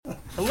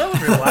Hello,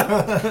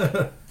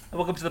 everyone. And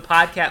welcome to the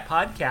Podcat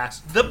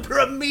Podcast, the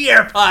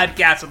premier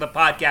podcast of the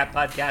Podcat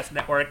Podcast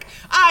Network.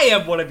 I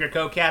am one of your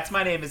co-cats.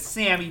 My name is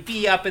Sammy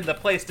B, up in the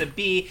place to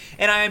be,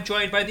 and I am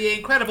joined by the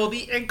incredible,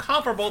 the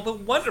incomparable, the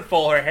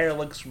wonderful. Her hair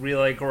looks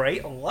really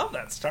great. I love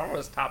that Star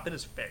Wars top. It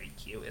is very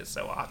cute. It's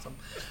so awesome.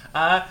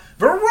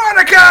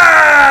 Veronica!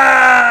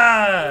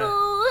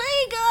 Oh,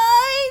 hey,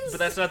 guys! But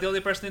that's not the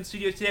only person in the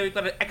studio today. We've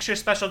got an extra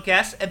special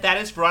guest, and that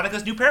is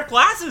Veronica's new pair of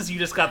glasses you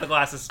just got at the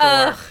glasses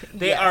store.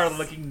 They are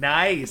looking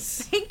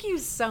nice. Thank you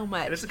so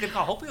much. It is a good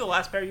call. Hopefully the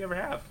last pair you ever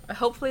have.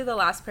 Hopefully the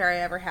last pair I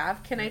ever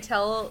have. Can I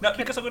tell... Not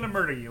because I'm going to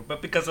murder you,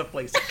 but because of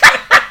LASIK.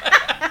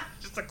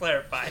 Just to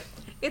clarify.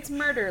 It's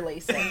murder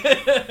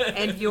LASIK,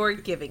 and you're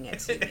giving it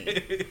to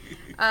me.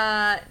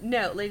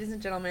 No, ladies and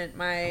gentlemen,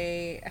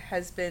 my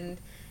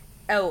husband...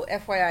 Oh,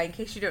 FYI, in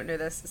case you don't know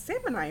this, Sam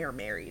and I are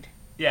married.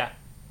 Yeah.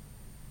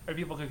 Are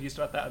people confused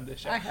about that on this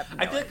show? I have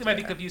no I feel like they might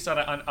be idea. confused on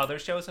it on other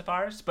shows of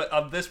ours, but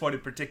on this one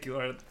in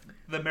particular,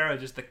 the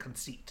marriage is the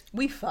conceit.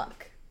 We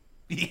fuck.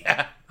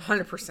 Yeah.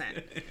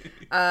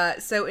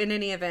 100%. So in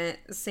any event,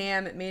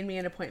 Sam made me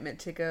an appointment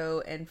to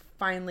go and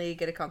finally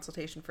get a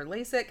consultation for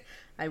LASIK.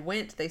 I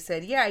went. They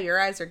said, yeah, your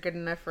eyes are good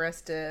enough for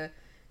us to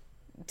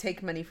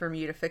take money from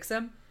you to fix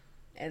them.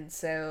 And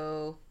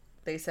so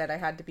they said I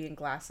had to be in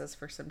glasses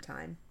for some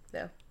time,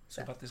 though.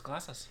 So about these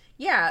glasses.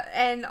 Yeah,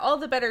 and all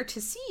the better to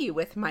see you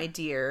with, my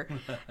dear.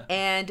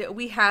 And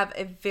we have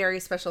a very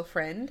special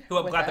friend. Who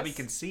I'm with glad that us. we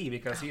can see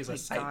because he is my a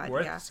sight God,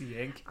 worth yeah.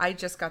 seeing. I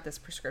just got this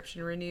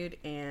prescription renewed,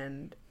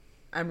 and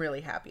I'm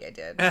really happy I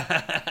did.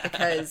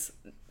 Because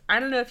I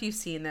don't know if you've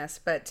seen this,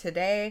 but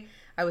today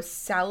I was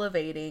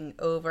salivating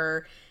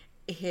over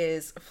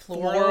his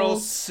Floral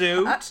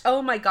suit.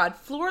 oh my God.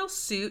 Floral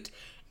suit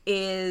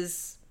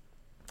is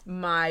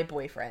my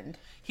boyfriend.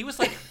 He was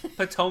like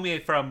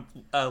Potomi from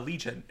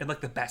Legion in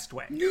like the best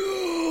way. Yes.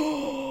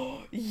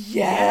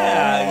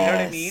 Yeah, you know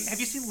what I mean? Have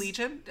you seen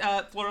Legion,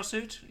 Floral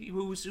Suit,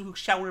 who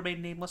shall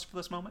remain nameless for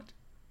this moment?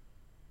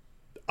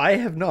 I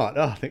have not.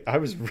 Oh, I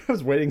was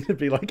waiting to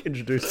be like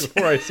introduced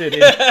before I said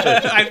it.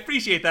 I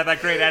appreciate that. That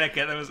great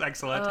etiquette. That was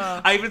excellent.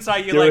 I even saw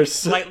you There like was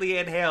slightly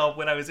inhale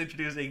when I was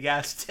introducing a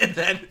guest, and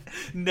then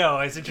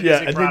I was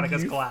introducing and then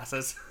Veronica's you-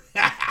 glasses.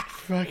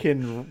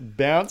 Fucking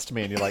bounced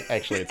me, and you're like,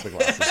 actually, it's the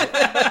glasses.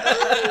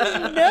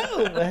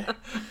 No.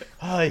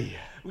 Oh, yeah.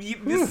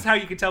 This is how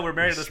you can tell we're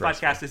married on this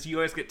Stressful. podcast: is you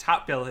always get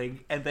top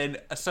billing, and then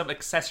some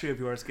accessory of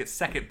yours gets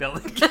second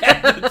billing,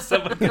 and then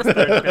someone gets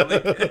third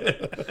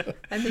billing.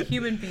 I'm the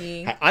human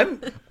being. I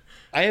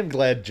am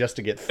glad just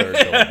to get third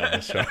going on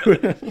this show.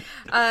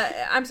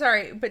 I'm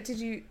sorry, but did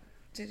you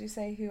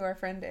say who our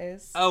friend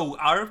is? Oh,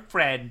 our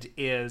friend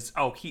is,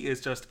 he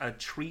is just a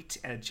treat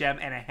and a gem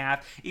and a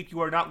half. If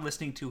you are not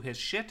listening to his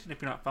shit, and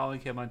if you're not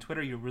following him on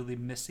Twitter, you're really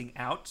missing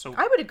out. So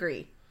I would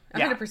agree.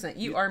 Yeah. 100%.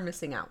 You are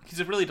missing out. he's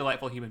a really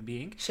delightful human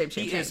being. Shame.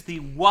 He is the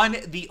one,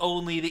 the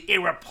only, the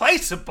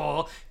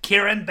irreplaceable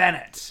Kieran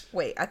Bennett.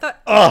 Wait, I thought...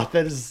 Oh,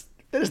 that is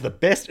the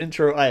best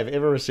intro I have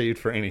ever received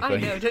for anything. I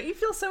know. Don't you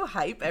feel so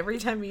hype every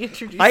time you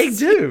introduce... I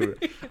do.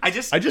 I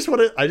just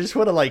want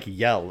to like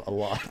yell a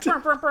lot.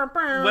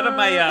 one of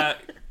my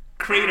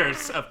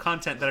creators of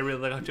content that I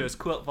really look up to is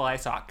Quilt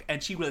Vlysock,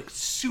 and she really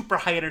super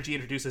high energy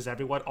introduces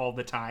everyone all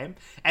the time,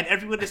 and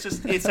everyone is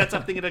just it sets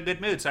something in a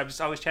good mood. So I just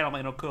always channel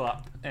my inner cool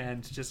up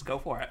and just go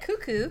for it.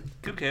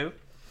 Cuckoo.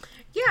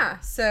 Yeah,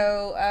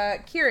 so,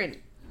 Kieran,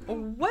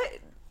 what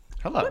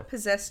Hello.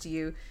 possessed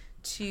you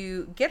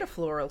to get a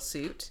floral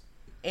suit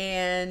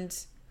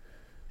and...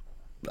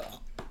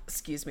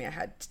 Excuse me,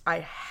 I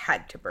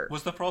had to burp.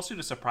 Was the floral suit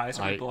a surprise?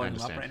 Are we I blowing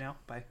him up understand. right now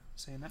by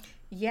saying that?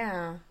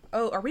 Yeah.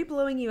 Oh, are we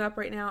blowing you up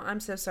right now? I'm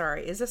so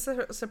sorry. Is this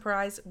a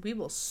surprise? We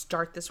will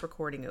start this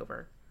recording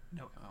over.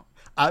 No.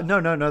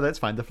 No, that's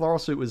fine. The floral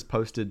suit was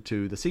posted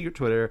to the secret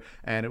Twitter,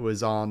 and it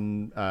was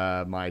on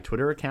my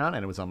Twitter account,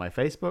 and it was on my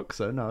Facebook.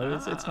 So no,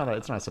 it's not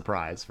a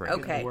surprise for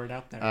anyone. Okay. The word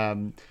out there.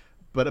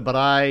 But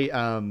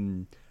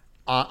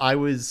I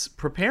was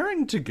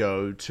preparing to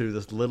go to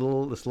this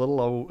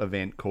little old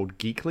event called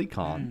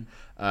GeeklyCon,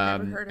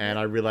 Never heard of and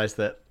it. I realized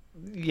that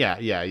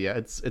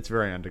it's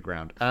very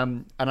underground.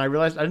 And I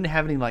realized I didn't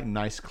have any like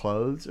nice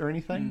clothes or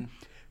anything.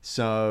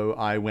 So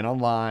I went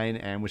online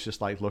and was just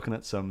like looking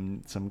at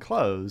some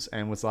clothes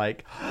and was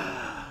like,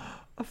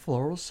 a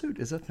floral suit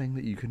is a thing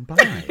that you can buy.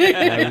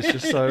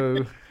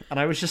 And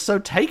I was just so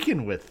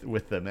taken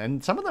with them,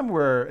 and some of them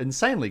were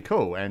insanely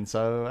cool. And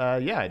so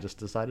I just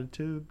decided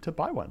to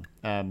buy one.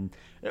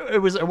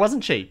 It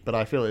wasn't cheap, but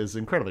I feel it was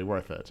incredibly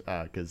worth it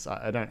because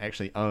I don't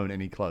actually own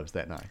any clothes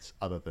that nice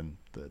other than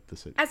the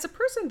suit. As a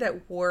person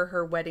that wore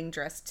her wedding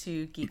dress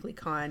to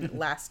GeeklyCon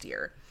last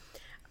year,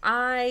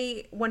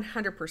 I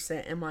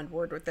 100% am on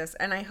board with this,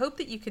 and I hope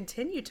that you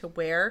continue to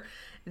wear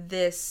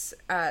this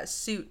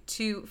suit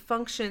to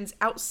functions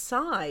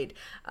outside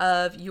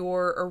of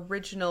your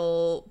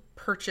original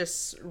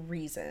purchase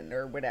reason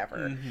or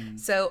whatever.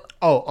 So,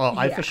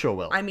 I for sure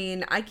will. I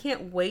mean, I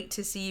can't wait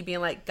to see you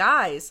being like,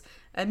 guys,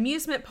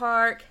 amusement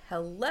park,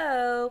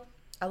 hello.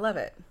 I love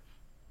it.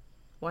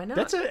 Why not?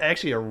 That's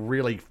actually a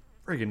really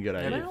friggin' good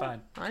That'd idea. be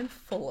fun. I'm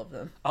full of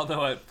them.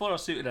 Although a floral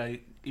suit in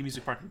a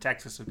amusement park in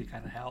Texas would be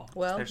kind of hell.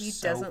 Well, They're he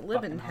so doesn't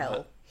live in fucking hell.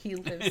 hot. He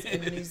lives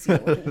in New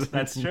Zealand.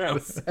 That's true.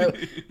 So,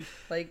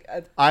 like,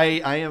 I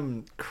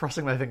am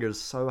crossing my fingers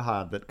so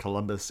hard that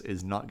Columbus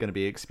is not going to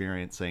be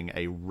experiencing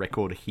a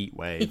record heat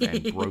wave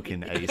and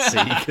broken AC,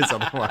 because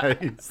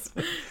otherwise...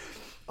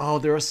 Oh,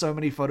 there are so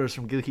many photos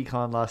from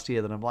GeekyCon last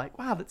year that I'm like,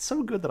 wow, that's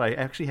so good that I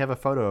actually have a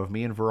photo of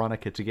me and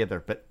Veronica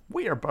together, but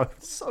we are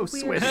both so we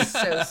sweaty. are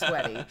so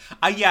sweaty.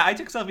 I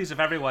took selfies of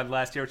everyone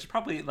last year, which is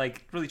probably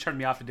like really turned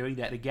me off from doing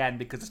that again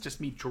because it's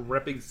just me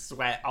dripping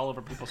sweat all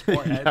over people's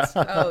foreheads.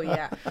 Oh,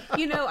 yeah.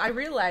 You know, I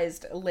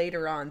realized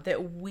later on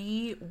that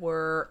we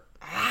were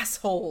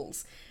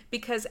assholes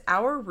because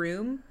our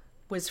room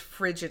was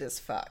frigid as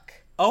fuck.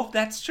 Oh,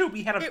 that's true.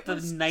 We had the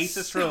was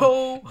nicest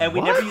so room, and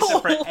we never used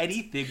it for cold.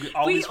 anything. We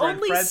always were in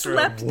only Fred's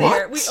slept room.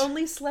 there. What? We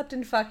only slept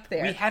and fucked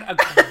there. We had a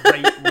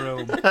great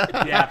room.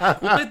 Yeah,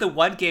 we played the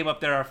one game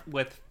up there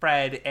with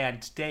Fred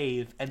and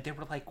Dave, and they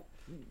were like,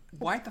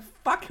 "Why the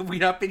fuck have we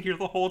not been here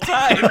the whole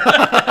time?"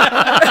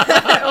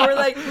 And we're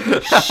like,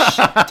 shh,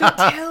 don't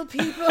tell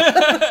people.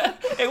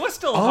 It was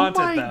still Oh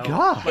haunted, my though.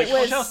 God. Like, It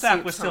was hotel staff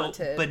super was still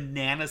haunted.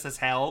 bananas as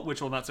hell,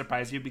 which will not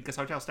surprise you because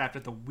hotel staff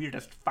did the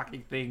weirdest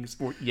fucking things,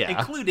 yeah.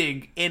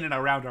 including in and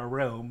around our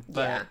room.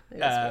 But, Yeah, it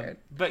was weird.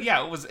 But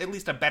yeah, it was at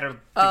least a better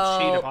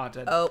shade of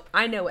haunted. Oh,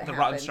 I know what the happened.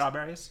 rotten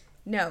strawberries.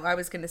 No, I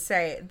was going to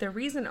say the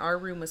reason our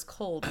room was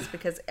cold is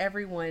because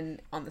everyone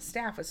on the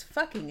staff was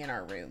fucking in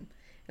our room.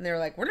 And they were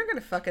like, we're not going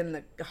to fuck in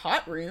the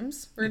hot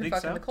rooms. We're going to think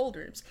fuck in so? the cold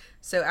rooms.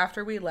 So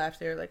after we left,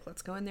 they were like,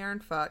 let's go in there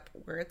and fuck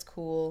where it's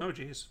cool. Oh,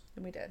 jeez.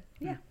 And we did.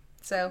 Yeah.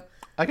 So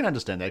I can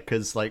understand that,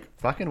 because, like,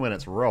 fucking when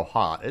it's real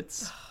hot,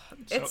 it's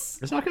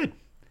it's not good.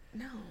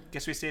 no.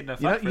 Guess we stayed in a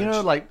You know,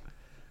 fuck fridge. like...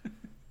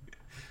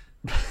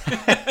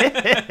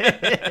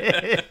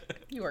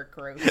 You are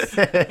gross.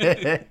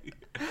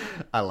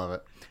 I love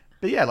it.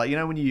 But yeah, like, you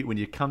know, when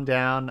you come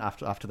down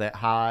after that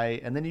high,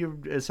 and then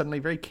you're suddenly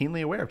very keenly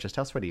aware of just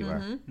how sweaty you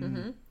are.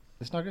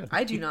 It's not good.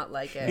 I do not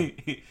like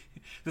it.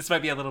 This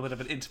might be a little bit of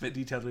an intimate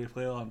detail to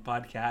reveal on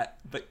podcast,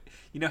 but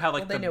you know how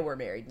like Well, they know we're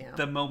married now.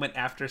 the moment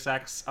after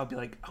sex, I'll be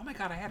like, "Oh my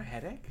god, I had a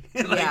headache."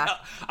 Yeah.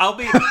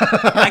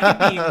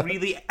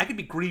 I could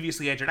be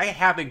grievously injured. I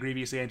have been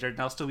grievously injured, and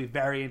I'll still be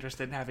very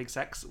interested in having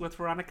sex with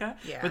Veronica.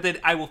 Yeah. But then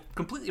I will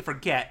completely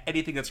forget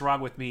anything that's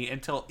wrong with me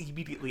until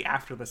immediately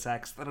after the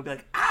sex. Then I'll be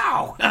like,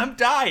 "Ow, I'm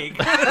dying."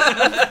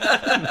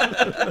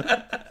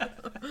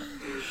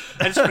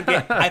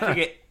 I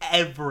forget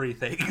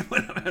everything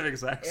when I'm having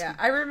sex. Yeah,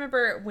 I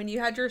remember when you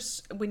had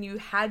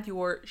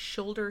your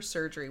shoulder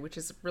surgery, which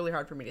is really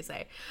hard for me to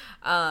say.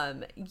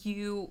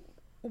 You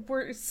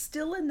were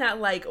still in that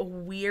like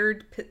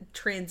weird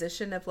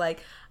transition of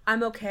like,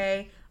 I'm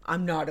okay,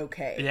 I'm not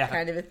okay, Yeah.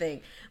 kind of a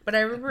thing. But I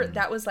remember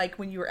that was like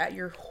when you were at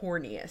your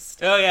horniest.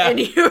 Oh, yeah. And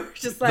you were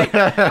just like,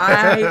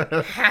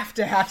 I have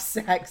to have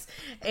sex.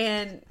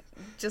 And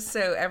just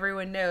so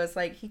everyone knows,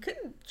 like, he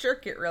couldn't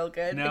jerk it real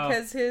good No.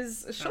 because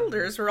his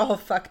shoulders were all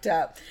fucked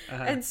up.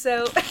 And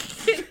so,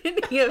 in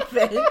any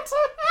event,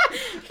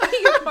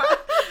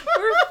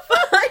 we're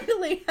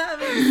finally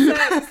having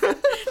sex.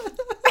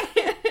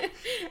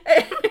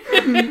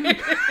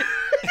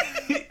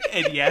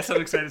 And yes,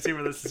 I'm excited to see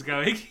where this is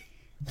going.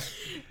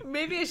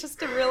 Maybe it's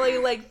just a really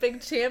like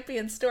big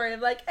champion story of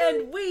like,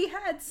 and we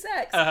had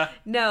sex.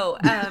 No,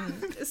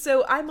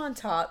 so I'm on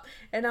top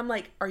and I'm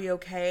like, "Are you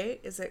okay?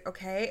 Is it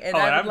okay?" And Oh,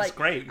 I that would was like,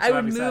 great. I So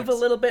would having move sex. a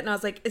little bit, and I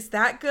was like, "Is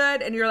that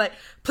good?" And you're like,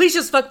 "Please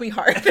just fuck me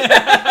hard."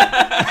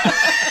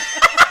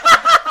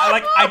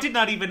 I did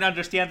not even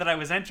understand that I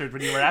was injured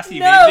when you were asking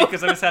No. me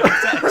because I was having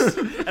sex.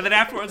 And then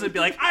afterwards I'd be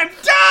like, I'm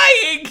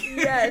dying!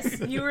 Yes,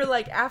 you were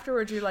like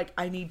afterwards. You're like,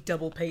 "I need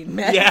double pain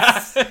meds."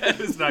 Yeah,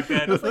 it's not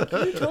good.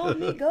 You told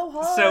me go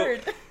So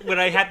hard. when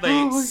I had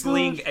my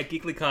sling at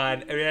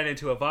GeeklyCon, I ran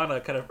into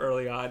Ivana kind of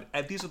early on,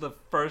 and these are the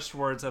first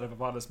words out of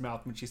Ivana's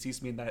mouth when she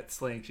sees me in that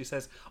sling. She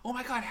says, "Oh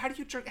my god, how do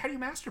you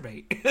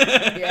masturbate?"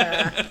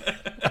 Yeah.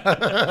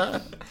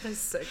 That's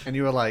sick. And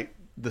you were like,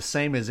 the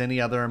same as any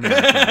other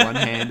American, one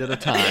hand at a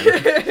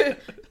time.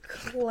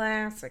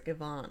 Classic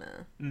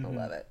Ivana. I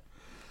love it.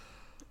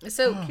 Oh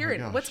So, my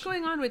Kieran, gosh. what's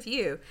going on with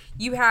you?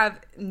 You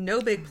have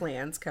no big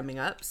plans coming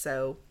up,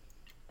 so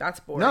that's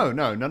boring.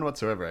 No, none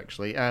whatsoever,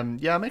 actually.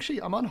 Yeah,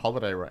 I'm on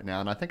holiday right now,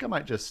 and I think I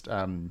might just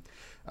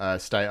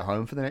stay at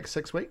home for the next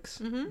 6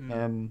 weeks.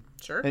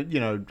 Sure. And, you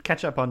know,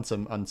 catch up on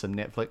some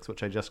Netflix,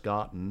 which I just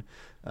got, and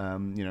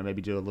you know,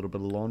 maybe do a little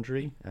bit of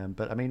laundry.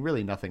 But I mean,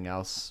 really nothing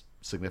else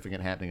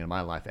significant happening in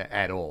my life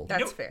at all.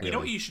 That's fair. You know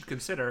what you should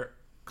consider?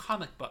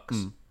 Comic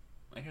books.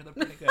 I hear they're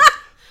pretty good.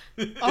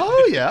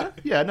 Oh yeah.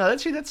 No,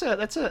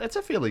 that's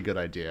a fairly good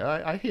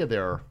idea. I hear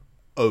they're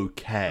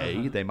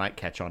okay. They might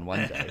catch on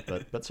one day,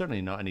 but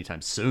certainly not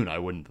anytime soon. I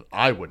wouldn't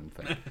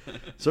think.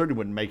 Certainly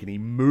wouldn't make any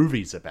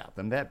movies about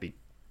them. That'd be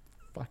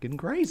fucking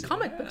crazy.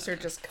 Comic books are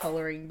just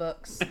coloring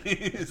books.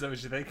 Is that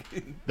what you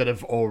think? That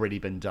have already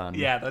been done.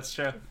 Yeah, that's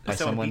true. By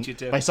Someone beat you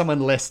to. by someone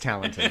less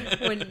talented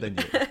When, than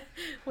you.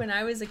 when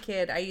I was a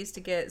kid, I used to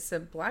get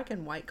some black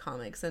and white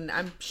comics, and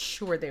I'm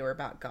sure they were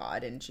about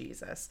God and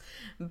Jesus.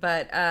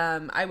 But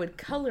I would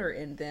color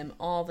in them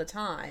all the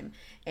time,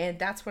 and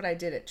that's what I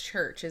did at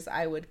church. Is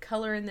I would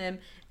color in them,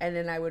 and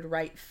then I would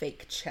write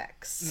fake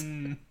checks.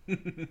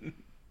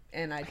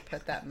 And I'd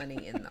put that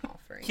money in the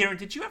offering. Kieran,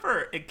 did you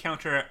ever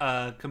encounter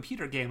a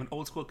computer game, an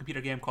old school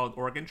computer game called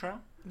Oregon Trail?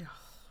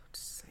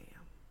 Sam.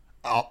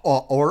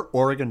 Or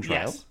Oregon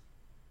Trail.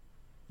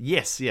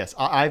 Yes.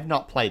 I've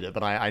not played it,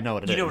 but I know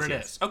what it is. You know what it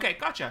yes. is. Okay,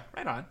 gotcha.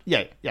 Right on.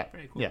 Yeah.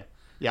 Very cool.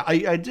 Yeah.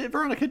 I did.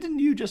 Veronica, didn't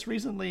you just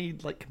recently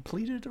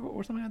complete it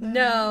or something like that?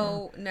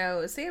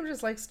 No. Sam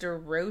just likes to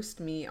roast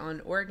me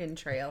on Oregon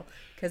Trail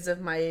because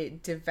of my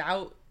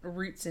devout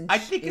roots in I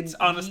think it's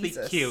honestly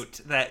Jesus.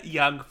 cute that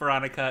young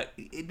Veronica,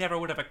 it never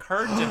would have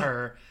occurred to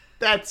her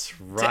That's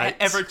right.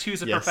 to ever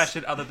choose a Yes.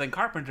 profession other than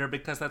carpenter,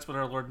 because that's what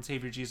our Lord and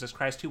Savior Jesus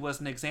Christ, who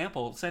was an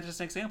example, sent us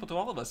an example to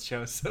all of us,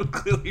 chose. So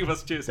clearly you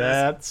must choose this.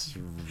 That's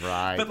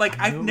right. But like,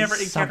 I I've knew never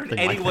encountered something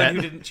like anyone that.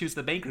 who didn't choose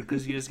the banker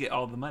because you just get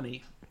all the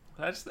money.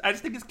 I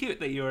just think it's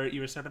cute that you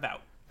were so devout.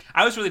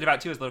 I was really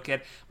devout too as a little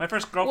kid. My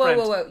first girlfriend.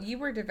 Whoa. You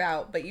were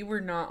devout, but you were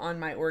not on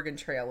my Oregon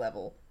Trail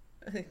level.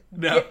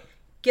 No.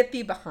 Get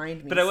thee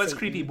behind me. But I was Satan.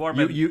 creepy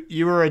Mormon.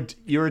 You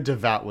were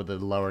devout with a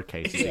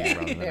lowercase e Yeah,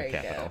 rather than there a you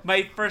capital. go.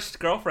 My first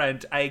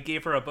girlfriend, I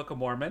gave her a Book of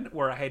Mormon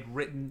where I had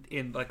written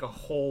in like a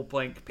whole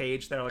blank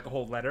page there, like a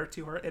whole letter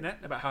to her in it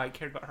about how I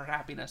cared about her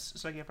happiness.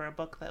 So I gave her a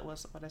book that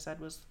was what I said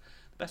was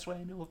the best way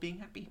I knew of being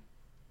happy.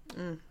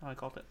 How I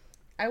called it.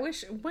 I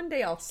wish one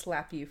day I'll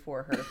slap you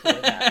for her for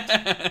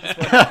that.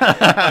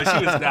 Oh,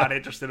 she was not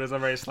interested. It was a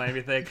very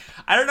slammy thing.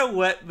 I don't know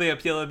what the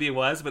appeal of me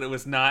was, but it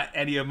was not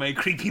any of my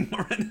creepy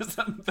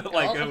Mormonism. But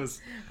like it was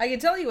I can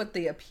tell you what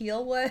the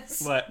appeal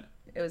was. what?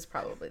 It was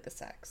probably the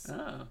sex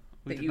Oh,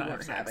 we that did you not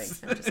weren't have having.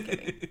 sex. I'm just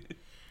kidding.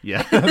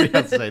 Yeah, I have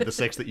to say the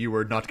sex that you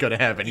were not going to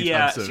have anytime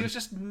Yeah, soon. she was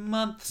just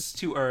months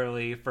too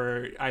early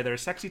for either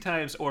sexy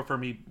times or for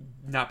me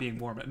not being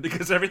Mormon,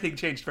 because everything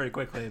changed very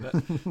quickly. But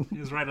he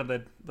was right on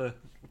the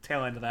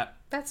tail end of that.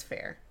 That's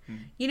fair.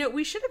 You know,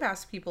 we should have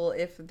asked people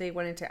if they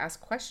wanted to ask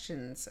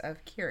questions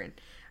of Kieran.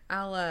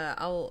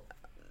 I'll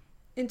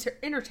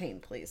entertain,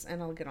 please,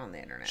 and I'll get on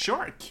the internet.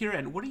 Sure,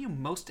 Kieran, what are you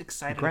most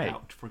excited Great.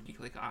 about for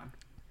GeeklyCon?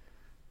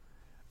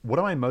 What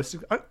am I most...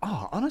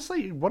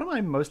 honestly, what am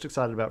I most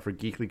excited about for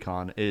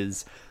GeeklyCon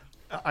is...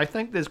 I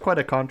think there's quite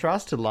a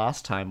contrast to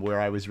last time where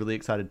I was really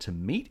excited to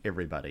meet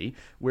everybody,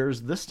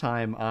 whereas this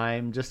time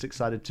I'm just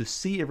excited to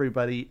see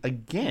everybody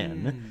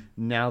again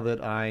now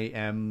that I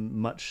am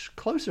much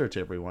closer to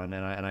everyone,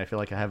 and I feel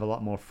like I have a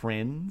lot more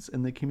friends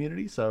in the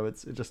community, so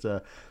it's just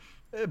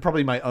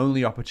probably my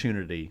only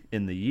opportunity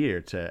in the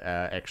year to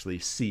actually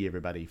see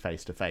everybody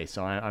face to face.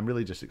 So I'm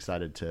really just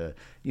excited to,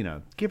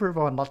 give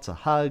everyone lots of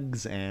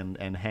hugs and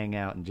hang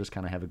out and just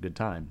kind of have a good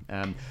time.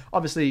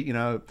 Obviously,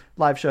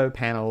 live show,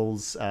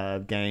 panels,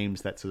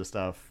 games, that sort of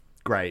stuff,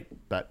 great.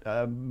 But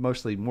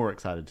mostly more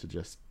excited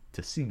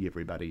to see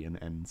everybody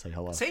and say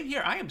hello. Same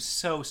here. I am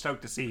so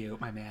stoked to see you,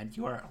 my man.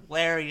 You are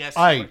hilarious.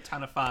 I- You're a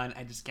ton of fun.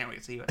 I just can't wait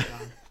to see you at the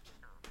con.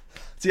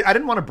 See, I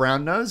didn't want to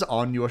brown nose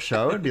on your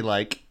show and be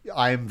like,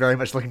 I am very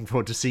much looking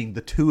forward to seeing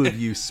the two of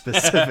you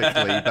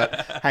specifically.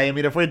 But hey, I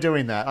mean, if we're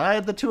doing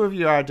that, the two of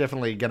you are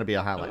definitely going to be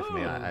a highlight for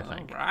me, I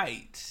think. All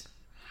right.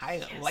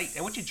 Highlight.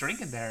 And what you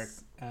drinking there,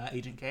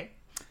 Agent K?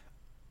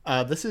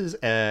 This is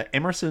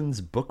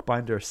Emerson's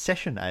Bookbinder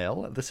Session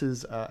Ale. This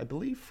is, I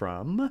believe,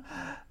 from,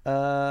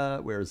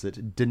 where is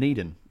it?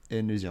 Dunedin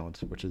in New Zealand,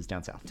 which is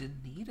down south.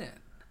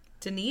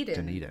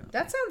 Dunedin.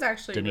 That sounds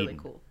actually really Dunedin.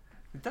 cool.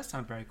 It does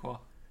sound very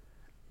cool.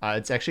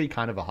 It's actually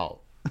kind of a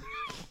hole.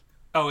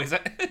 Oh, is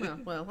it?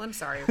 Well, I'm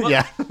sorry.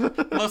 Yeah.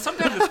 Well,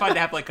 sometimes it's fun to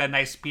have like a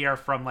nice beer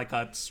from like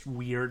a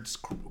weird,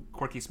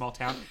 quirky small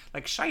town.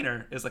 Like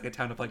Shiner is like a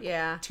town of like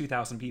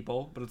 2,000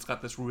 people, but it's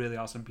got this really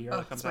awesome beer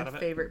that It's comes my out of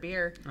it. favorite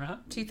beer. Uh-huh.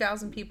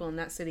 2,000 people in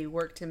that city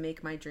work to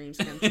make my dreams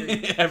come true.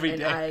 Every and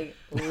day.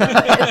 I love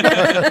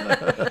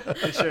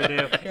it. I sure do.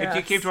 If you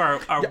Yes. came to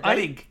our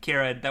wedding,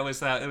 Kieran, that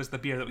was it was the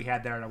beer that we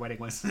had there at our wedding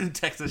was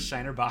Texas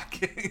Shiner Bock.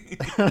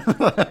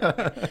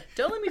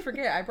 Don't let me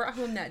forget, I brought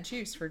home that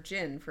juice for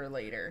gin for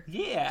later.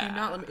 Yeah. Do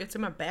not let me, it's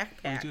in my We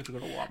backpack. do have to go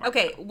to Walmart.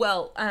 Okay,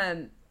 well,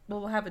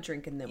 we'll have a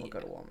drink and then we'll go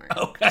to Walmart.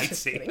 Oh, I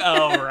Just see. kidding.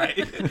 Oh, right.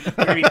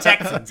 We're gonna be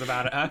Texans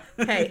about it, huh?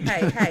 Hey.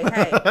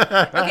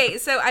 Okay,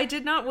 so I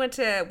did not want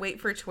to wait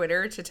for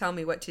Twitter to tell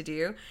me what to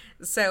do.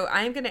 So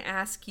I'm going to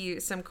ask you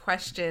some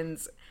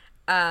questions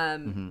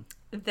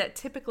that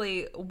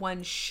typically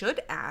one should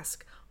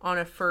ask on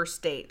a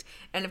first date.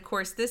 And of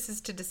course, this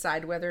is to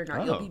decide whether or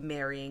not you'll be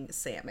marrying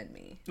Sam and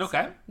me.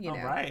 Okay. you All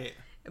know. right.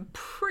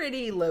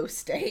 Pretty low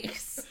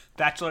stakes.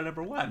 Bachelor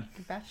number 1.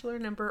 Bachelor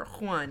number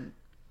 1.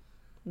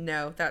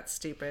 No, that's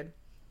stupid.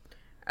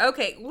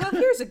 Okay, well,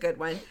 here's a good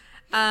one.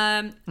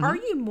 Are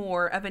you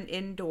more of an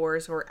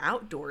indoors or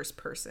outdoors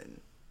person?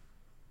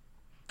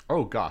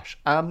 Oh gosh,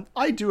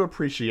 I do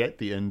appreciate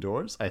the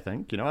indoors. I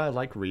think I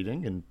like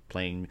reading and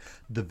playing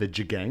the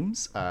video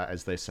games,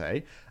 as they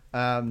say.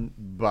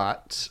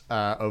 But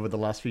over the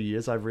last few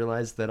years, I've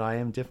realized that I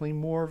am definitely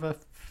more of a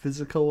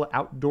physical,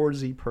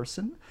 outdoorsy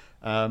person.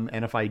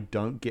 And if I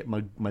don't get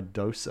my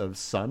dose of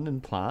sun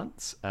and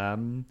plants,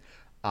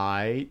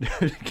 I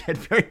get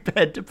very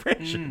bad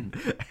depression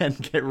and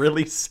get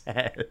really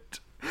sad.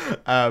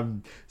 I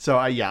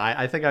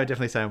think I would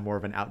definitely say I'm more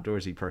of an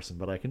outdoorsy person,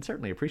 but I can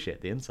certainly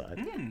appreciate the inside.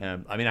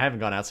 I mean, I haven't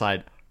gone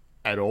outside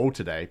at all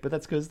today, but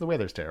that's because the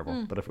weather's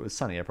terrible. But if it was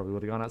sunny, I probably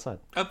would have gone outside.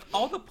 Of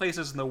all the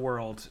places in the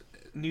world,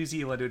 New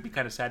Zealand, it would be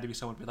kind of sad to be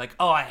someone who would be like,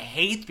 oh, I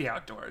hate the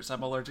outdoors.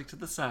 I'm allergic to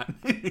the sun.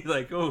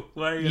 Like, oh,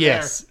 why are you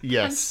there?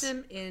 Punch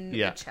them in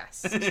the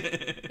chest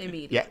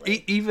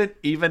immediately. Yeah,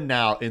 even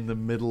now in the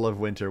middle of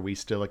winter, we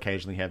still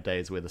occasionally have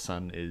days where the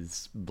sun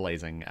is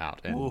blazing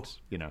out, and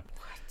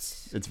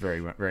it's very,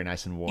 very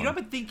nice and warm. I've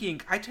been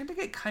thinking, I tend to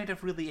get kind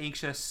of really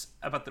anxious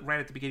about right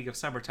at the beginning of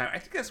summertime. I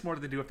think that's more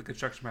to do with the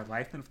construction of my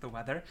life than with the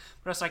weather.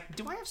 But I was like,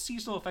 do I have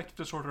seasonal affective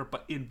disorder,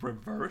 but in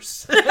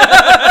reverse? But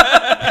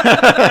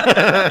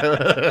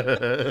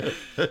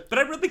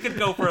I really could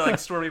go for like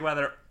stormy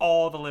weather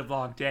all the live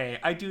long day.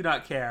 I do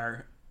not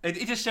care.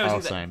 It just shows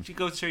you that she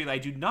goes to show you that I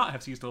do not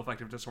have seasonal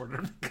affective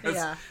disorder,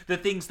 because the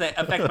things that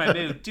affect my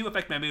mood do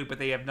affect my mood, but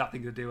they have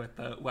nothing to do with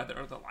the weather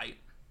or the light.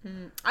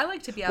 I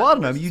like to be out. Well, I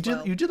don't know. You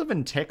do live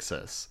in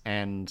Texas,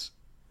 and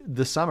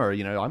the summer,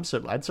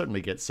 I'd certainly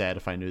get sad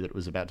if I knew that it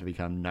was about to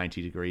become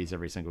 90 degrees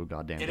every single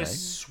goddamn day. It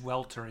is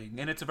sweltering,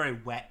 and it's a very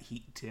wet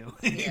heat too.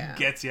 Yeah. It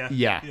gets you.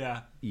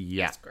 Yeah.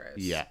 That's gross.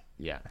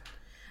 Yeah.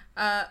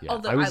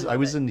 Although I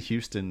was in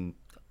Houston.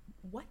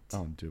 What?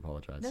 Oh, I do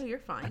apologize. No, you're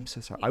fine. I'm so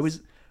sorry. I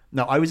was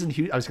in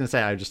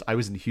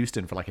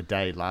Houston for like a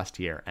day last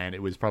year, and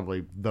it was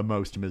probably the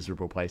most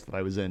miserable place that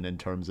I was in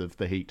terms of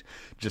the heat,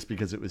 just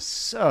because it was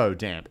so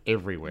damp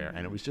everywhere,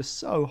 and it was just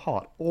so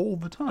hot all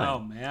the time. Oh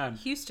man,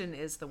 Houston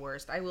is the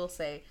worst. I will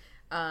say,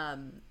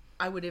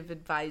 I would have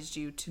advised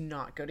you to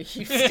not go to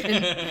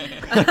Houston.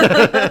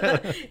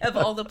 Of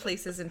all the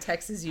places in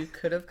Texas you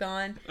could have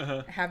gone,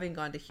 having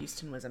gone to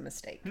Houston was a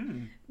mistake.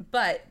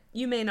 But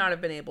you may not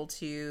have been able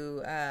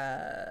to,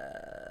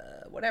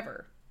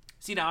 whatever.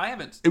 See, now I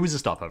haven't. It was a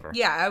stopover.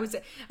 Yeah, I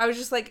was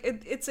just like,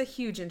 it's a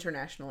huge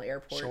international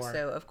airport, Sure.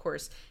 so of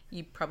course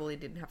you probably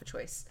didn't have a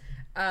choice.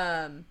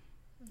 Yeah.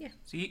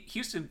 So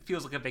Houston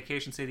feels like a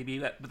vacation city to me,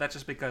 but that's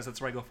just because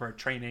that's where I go for a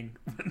training.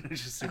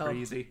 It's just super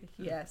easy.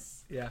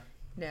 Yes. Yeah.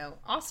 No,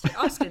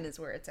 Austin is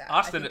where it's at.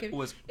 Austin if very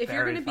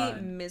you're going to be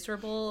fun.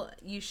 miserable,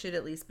 you should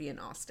at least be in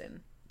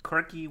Austin.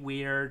 Quirky,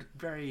 weird,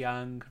 very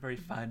young, very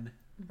fun,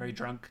 very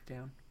drunk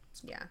down.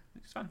 Yeah.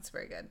 It's fun. It's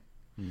very good.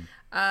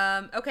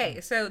 Okay,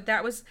 so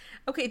that was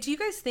okay. Do you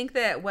guys think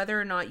that whether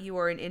or not you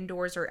are an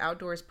indoors or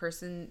outdoors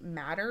person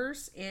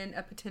matters in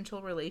a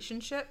potential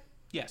relationship?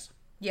 Yes.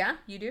 Yeah,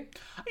 you do?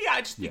 Yeah,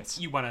 I just think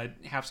you want to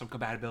have some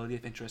compatibility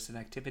of interests and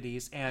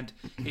activities. And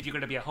if you're going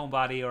to be a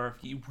homebody, or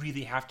if you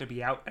really have to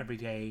be out every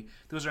day,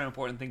 those are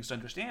important things to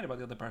understand about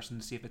the other person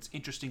to see if it's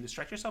interesting to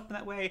stretch yourself in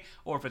that way,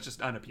 or if it's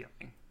just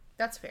unappealing.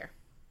 That's fair.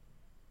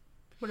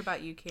 What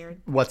about you,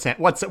 Karen? What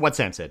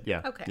Sam said?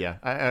 Yeah. Okay. Yeah.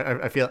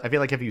 I feel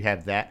like if you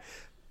have that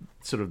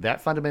sort of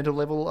that fundamental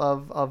level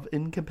of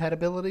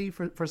incompatibility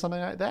for something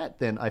like that,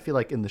 then I feel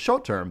like in the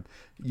short term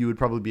you would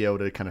probably be able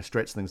to kind of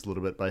stretch things a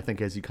little bit. But I think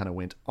as you kind of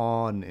went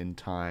on in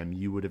time,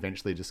 you would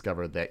eventually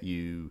discover that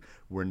you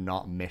were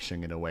not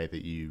meshing in a way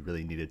that you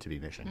really needed to be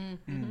meshing.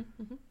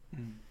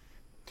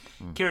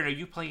 Karen, are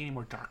you playing any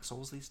more Dark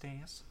Souls these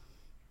days?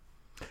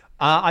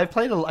 I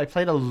played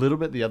a little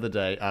bit the other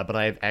day, but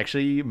I've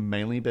actually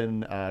mainly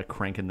been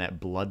cranking that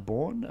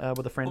Bloodborne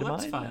with a friend of mine.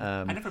 That's fun.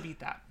 I never beat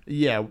that.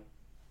 Yeah.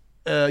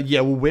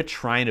 Well, we're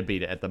trying to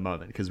beat it at the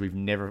moment because we've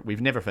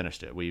never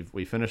finished it.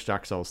 We finished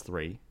Dark Souls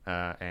 3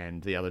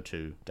 and the other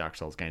two Dark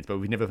Souls games, but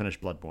we've never finished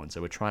Bloodborne.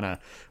 So we're trying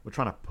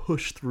to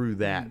push through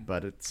that,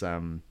 but it's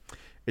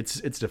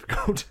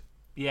difficult.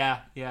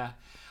 Yeah.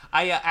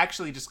 I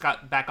actually just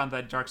got back on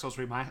the Dark Souls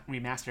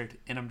remastered,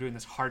 and I'm doing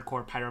this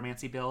hardcore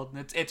pyromancy build.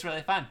 And it's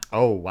really fun.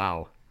 Oh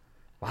wow.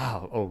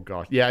 Oh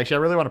gosh. Yeah, actually, I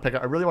really want to pick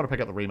up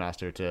the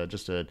remaster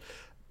to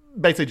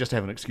basically just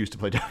have an excuse to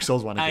play Dark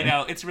Souls 1 again. I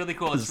know, it's really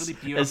cool. It's really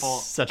beautiful.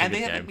 It's such a and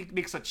good they have game. to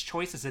make such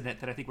choices in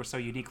it that I think were so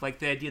unique. Like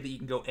the idea that you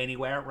can go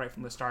anywhere right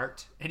from the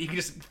start, and you can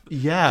just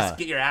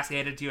get your ass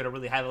handed to you at a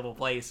really high level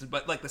place.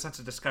 But like the sense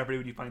of discovery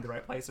when you find the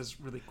right place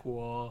is really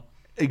cool.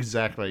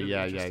 Exactly.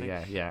 Really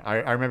Yeah.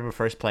 I remember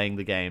first playing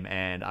the game,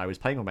 and I was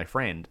playing with my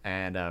friend,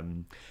 and I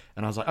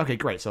was like, okay,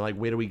 great. So like,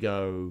 where do we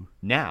go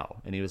now?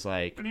 And he was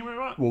like, anywhere you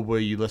want. well, were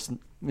you listening?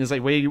 He was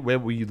like, where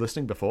were you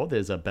listening before?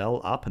 There's a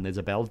bell up and there's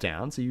a bell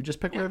down, so you just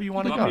pick wherever you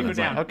want to go. And I was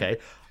like, okay,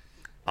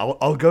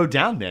 I'll go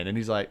down then. And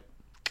he's like,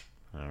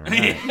 all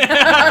right.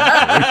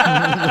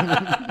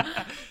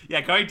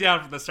 Yeah, going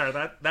down from the start,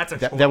 that's a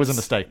choice. That was a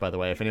mistake, by the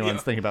way. If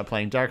anyone's thinking about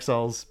playing Dark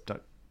Souls,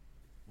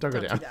 don't go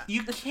down.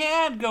 You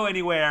can go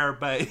anywhere,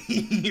 but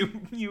you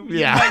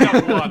might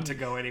not want to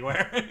go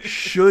anywhere.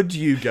 Should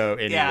you go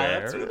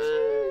anywhere?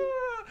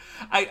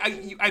 Yeah,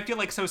 I feel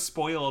like so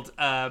spoiled.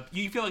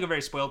 You feel like a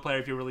very spoiled player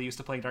if you're really used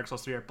to playing Dark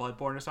Souls 3 or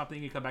Bloodborne or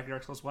something. You come back to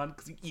Dark Souls 1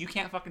 because you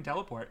can't fucking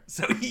teleport.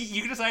 So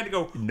you decide to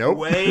go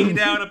way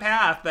down a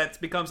path that's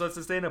becomes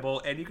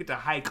unsustainable, and you get to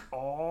hike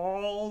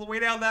all the way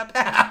down that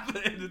path,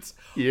 and it's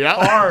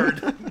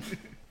hard,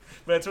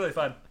 but it's really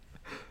fun.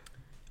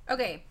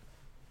 Okay.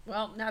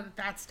 Well, now that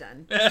that's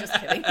done, just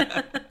kidding.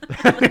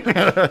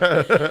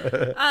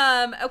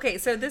 Okay,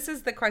 so this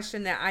is the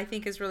question that I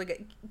think is really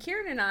good.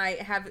 Kieran and I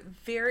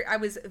I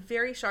was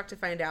very shocked to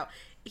find out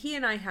he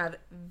and I have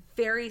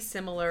very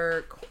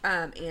similar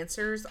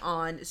answers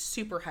on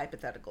super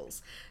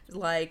hypotheticals.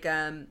 Like,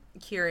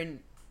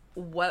 Kieran,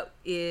 what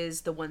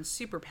is the one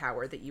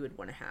superpower that you would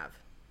want to have?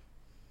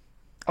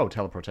 Oh,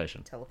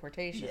 teleportation.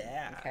 Teleportation.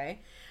 Yeah. Okay.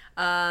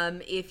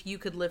 If you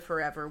could live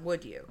forever,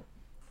 would you?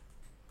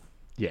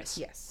 Yes.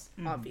 Yes,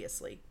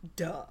 obviously.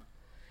 Duh.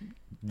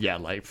 Yeah,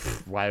 like,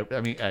 why?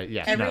 I mean,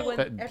 yeah.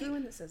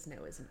 Everyone that says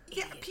no isn't.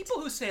 Yeah, people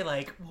who say,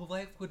 like, well,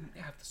 life wouldn't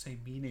have the same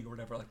meaning or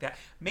whatever like that.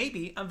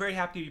 Maybe. I'm very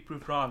happy to be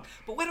proved wrong.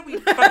 But why don't we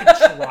fucking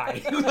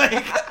try?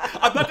 Like,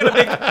 I'm not going to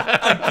make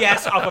a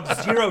guess off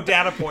of 0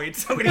 data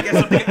points. I'm going to guess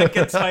something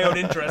against my own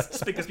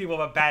interests because people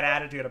have a bad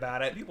attitude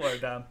about it. People are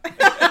dumb.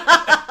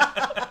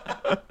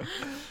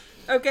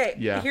 Okay.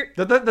 Yeah.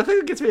 The thing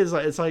that gets me is,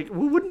 like, it's like,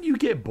 well, wouldn't you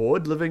get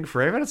bored living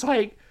forever? And it's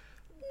like,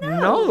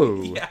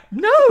 no. Yeah.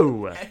 No. Do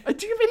you have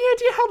any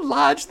idea how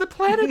large the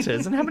planet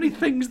is and how many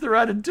things there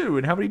are to do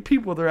and how many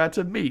people there are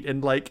to meet?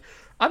 And, like,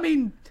 I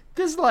mean,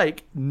 there's,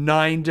 like,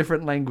 9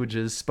 different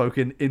languages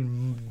spoken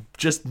in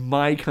just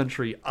my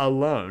country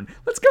alone.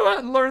 Let's go out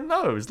and learn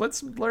those.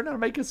 Let's learn how to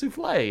make a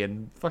souffle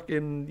and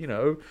fucking, you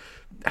know,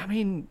 I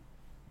mean,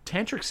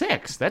 tantric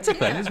sex. That's a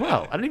thing as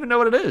well. I don't even know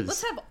what it is.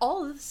 Let's have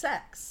all of the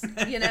sex.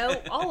 You know,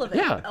 all of it.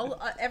 Yeah.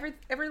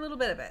 Every little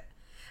bit of it.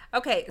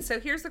 Okay, so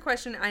here's the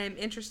question I am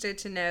interested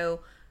to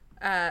know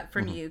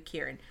from you,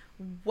 Kieran.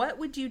 What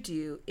would you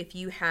do if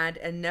you had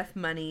enough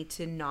money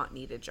to not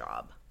need a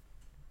job?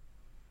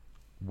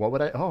 What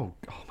would I... Oh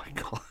my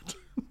God.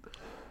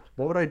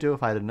 What would I do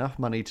if I had enough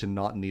money to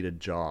not need a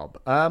job?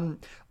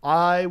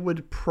 I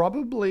would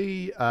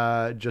probably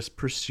just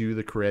pursue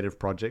the creative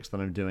projects that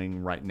I'm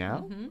doing right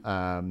now.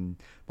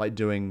 Like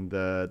doing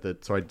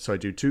so I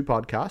do 2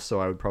 podcasts, so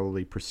I would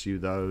probably pursue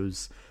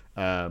those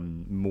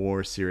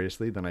more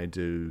seriously than I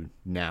do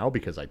now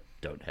because I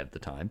don't have the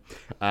time.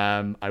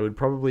 I would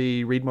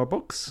probably read more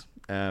books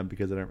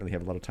because I don't really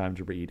have a lot of time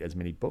to read as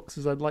many books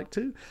as I'd like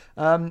to.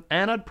 And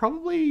I'd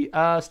probably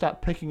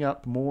start picking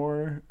up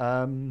more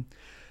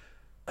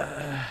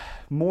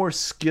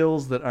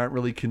skills that aren't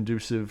really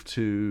conducive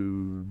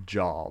to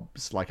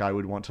jobs. Like, I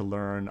would want to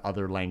learn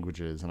other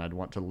languages, and I'd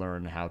want to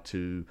learn how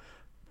to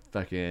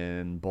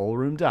fucking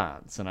ballroom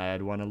dance, and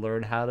I'd want to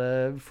learn how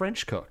to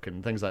French cook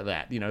and things like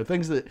that. You know,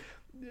 things that,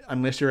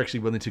 unless you're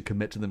actually willing to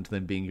commit to them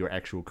being your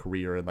actual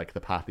career and like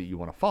the path that you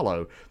want to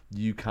follow,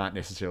 you can't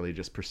necessarily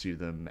just pursue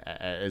them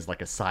as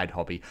like a side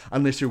hobby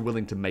unless you're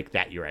willing to make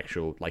that your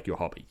actual, like, your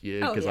hobby.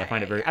 Because I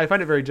find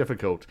it very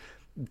difficult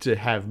to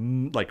have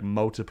like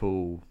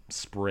multiple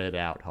spread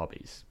out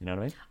hobbies. You know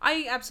what I mean?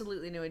 I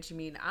absolutely know what you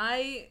mean.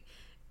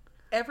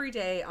 Every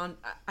day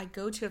I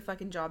go to a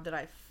fucking job that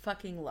I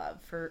fucking love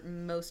for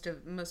most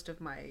of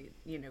my,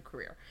 you know,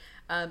 career.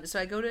 So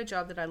I go to a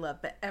job that I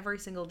love, but every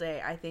single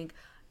day I think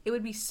it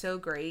would be so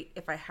great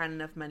if I had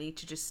enough money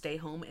to just stay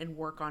home and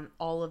work on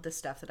all of the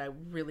stuff that I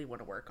really want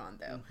to work on,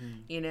 though.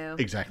 You know?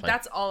 Exactly.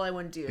 That's all I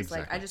want to do. It's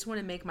like, I just want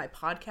to make my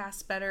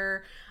podcast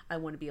better. I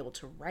want to be able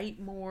to write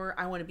more.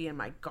 I want to be in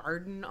my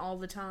garden all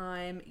the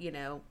time, you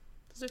know?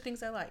 Those are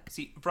things I like.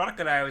 See,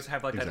 Veronica and I always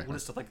have like a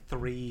list of like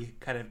 3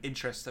 kind of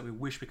interests that we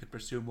wish we could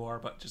pursue more,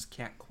 but just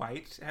can't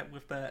quite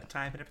with the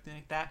time and everything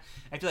like that.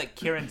 I feel like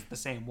Kieran's the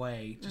same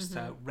way, just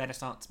a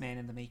Renaissance man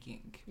in the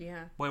making.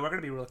 Yeah. Boy, we're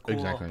gonna be really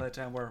cool, but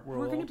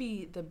we're gonna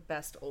be the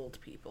best old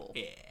people.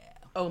 Yeah.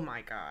 Oh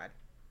my God.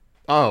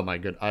 Oh my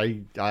god,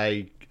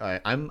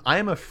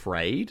 I'm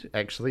afraid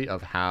actually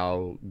of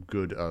how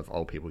good of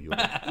old people you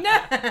are.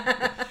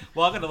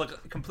 Well, I'm gonna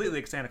look completely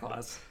like Santa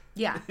Claus.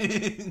 Yeah,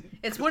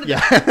 it's one of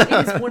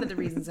it's one of the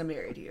reasons I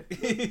married you.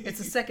 It's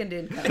a second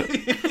income.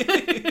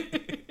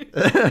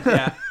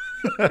 Yeah,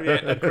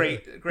 a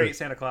great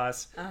Santa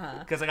Claus.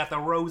 Because I got the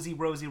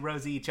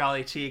rosy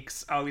jolly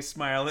cheeks, always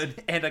smiling,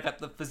 and I got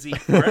the physique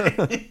for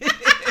it.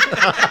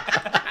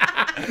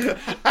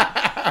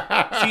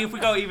 See, if we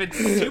go even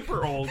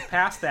super old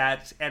past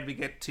that and we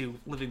get to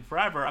living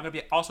forever, I'm going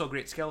to be also a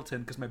great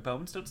skeleton because my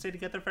bones don't stay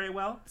together very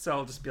well. So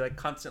I'll just be like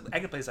constantly, I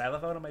can play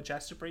xylophone on my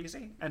chest super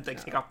easy and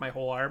like take off my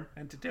whole arm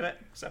and to do it.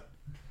 So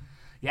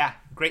yeah,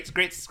 great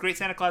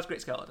Santa Claus,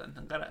 great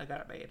skeleton. I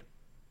got it made.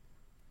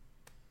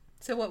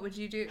 So what would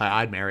you do?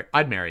 I'd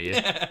marry you.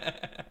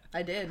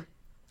 I did.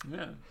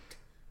 Yeah.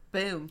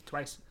 Boom.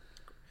 Twice.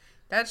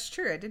 That's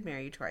true. I did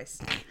marry you twice.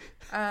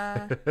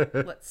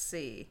 Let's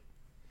see.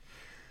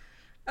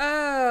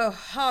 Oh,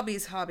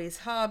 hobbies.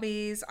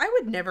 I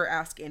would never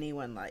ask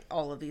anyone like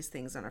all of these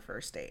things on a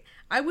first date.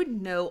 I would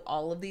know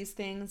all of these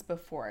things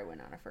before I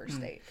went on a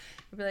first date.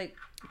 I'd be like,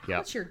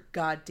 what's your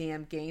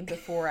goddamn game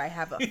before I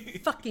have a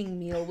fucking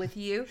meal with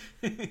you?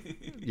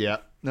 Yeah.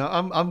 No,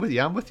 I'm with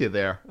you. I'm with you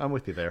there.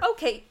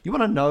 Okay. You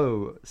want to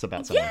know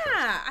about something?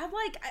 Yeah, I'm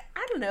like,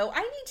 I don't know.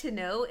 I need to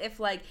know if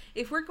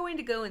we're going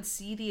to go and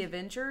see the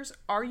Avengers,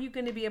 are you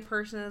going to be a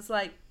person that's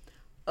like,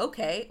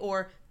 okay,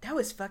 or that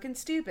was fucking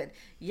stupid.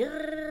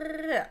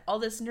 Yeah, all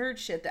this nerd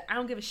shit that I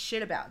don't give a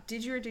shit about.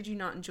 Did you or did you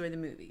not enjoy the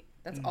movie?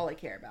 That's all I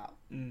care about.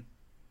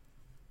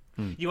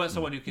 You want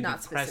someone who can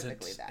Not be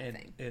present specifically that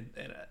thing.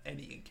 in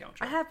any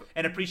encounter I have-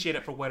 and appreciate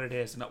it for what it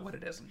is and not what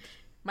it isn't.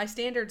 My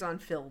standards on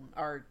film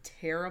are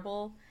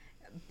terrible,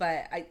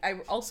 but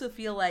I also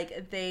feel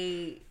like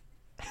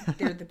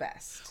they're the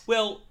best.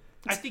 Well,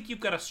 I think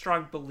you've got a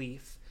strong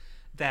belief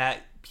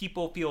that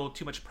people feel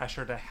too much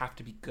pressure to have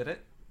to be good at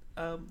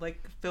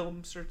like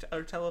films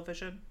or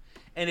television,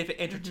 and if it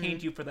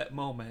entertained you for that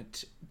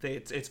moment,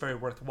 it's very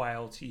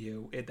worthwhile to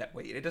you in that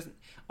way. It doesn't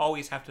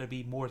always have to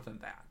be more than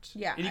that.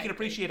 Yeah, and you I can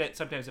agree. appreciate it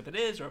sometimes if it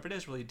is, or if it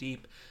is really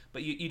deep.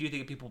 But you do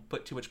think that people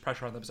put too much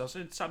pressure on themselves.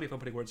 And stop me if I'm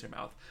putting words in your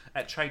mouth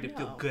at trying to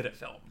feel No. good at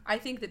film. I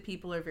think that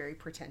people are very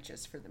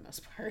pretentious for the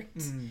most part,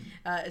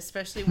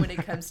 especially when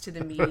it comes to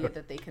the media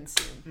that they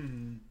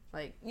consume.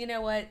 Like, you know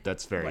what?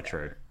 That's very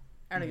Whatever. true.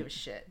 I don't give a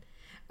shit.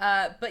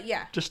 But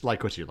yeah. Just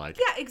like what you like.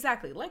 Yeah,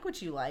 exactly. Like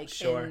what you like.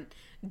 Sure. And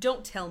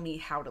don't tell me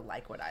how to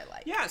like what I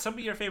like. Yeah, some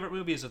of your favorite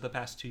movies of the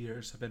past 2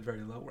 years have been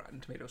very low Rotten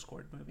Tomato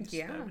scored movies.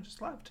 Yeah. That we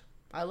just loved.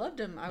 I loved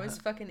them. I was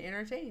fucking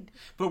entertained.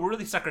 But we're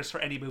really suckers for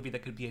any movie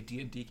that could be a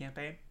D&D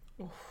campaign.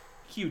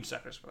 Huge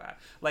suckers for that.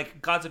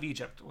 Like Gods of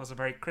Egypt was a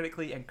very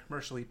critically and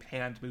commercially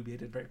panned movie. It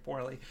did very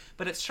poorly,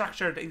 but it's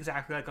structured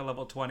exactly like a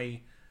level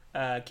 20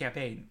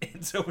 campaign,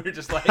 and so we're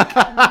just like,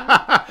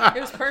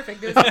 It was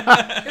perfect.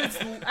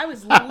 I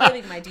was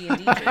living my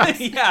D&D dreams.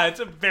 yeah,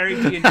 it's a very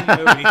D&D movie.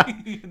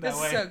 in that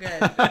That's way. so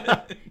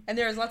good. And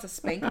there was lots of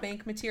spank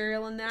bank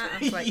material in that.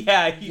 I was like,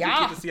 yeah, you yeah.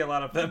 get to see a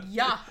lot of them.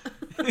 yeah.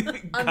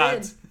 I'm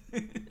Gods.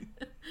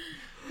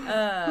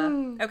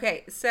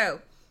 Okay,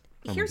 so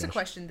here's a gosh.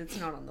 question that's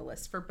not on the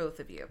list for both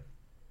of you.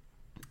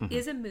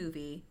 Is a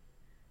movie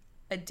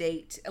a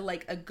date,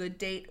 like a good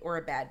date or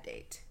a bad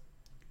date?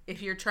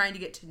 If you're trying to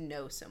get to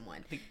know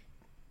someone.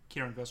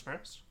 Kieran goes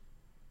first.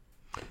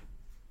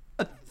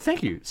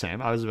 Thank you,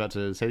 Sam. I was about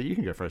to say that you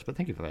can go first, but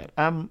thank you for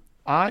that.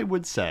 I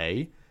would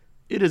say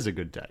it is a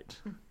good date,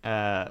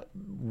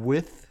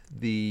 with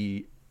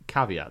the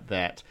caveat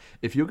that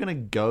if you're going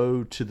to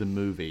go to the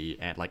movie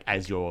and like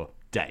as your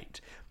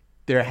date,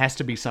 there has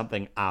to be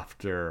something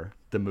after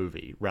the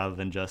movie rather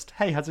than just,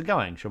 hey, how's it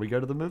going? Shall we go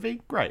to the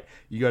movie? Great.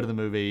 You go to the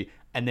movie,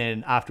 and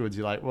then afterwards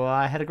you're like, well,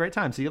 I had a great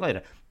time. See you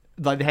later.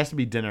 Like there has to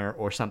be dinner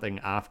or something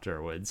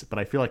afterwards. But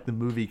I feel like the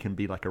movie can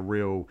be like a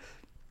real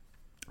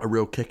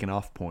kicking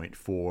off point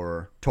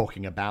for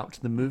talking about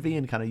the movie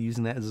and kind of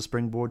using that as a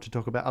springboard to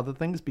talk about other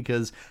things,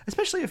 because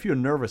especially if you're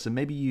nervous and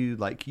maybe you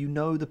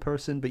know the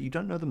person but you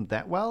don't know them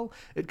that well,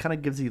 it kind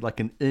of gives you like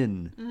an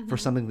in for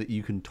something that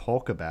you can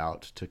talk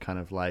about to kind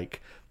of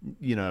like,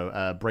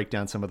 break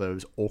down some of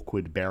those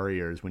awkward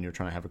barriers when you're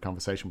trying to have a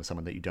conversation with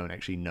someone that you don't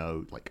actually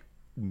know like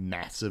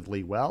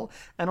massively well.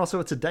 And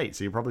also it's a date,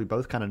 so you're probably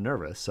both kind of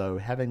nervous, so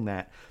having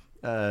that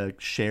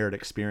shared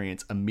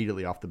experience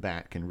immediately off the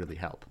bat can really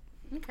help.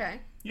 Okay.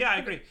 Yeah, I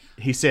agree.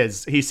 He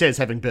says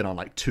having been on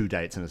like 2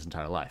 dates in his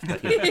entire life.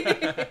 But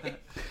yeah.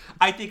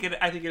 I think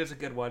it is a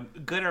good one.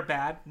 Good or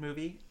bad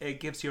movie, it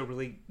gives you a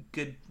really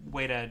good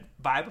way to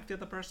vibe with the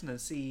other person and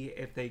see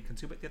if they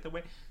consume it the other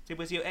way. Same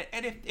with you.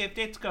 And if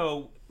dates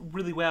go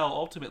really well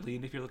ultimately,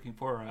 and if you're looking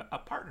for a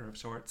partner of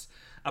sorts,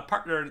 a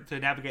partner to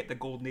navigate the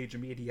golden age of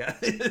media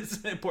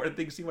is an important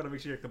thing. So you want to make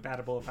sure you're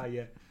compatible with how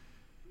you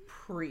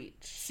Preach.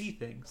 see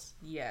things.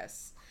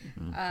 Yes.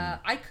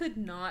 I could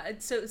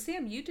not. So,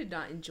 Sam, you did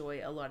not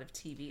enjoy a lot of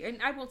TV. And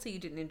I won't say you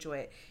didn't enjoy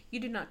it. You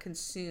did not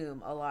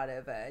consume a lot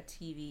of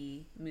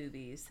TV,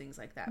 movies, things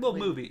like that. Well,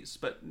 movies,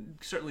 but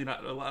certainly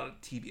not a lot of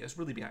TV. I was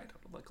really behind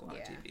on like a lot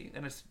of TV,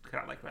 and it's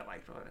kind of like what I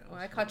liked. Well,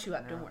 I caught you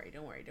up. Don't worry.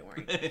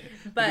 We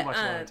But, watch a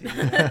lot of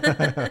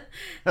TV.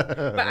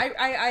 but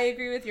I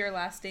agree with your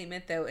last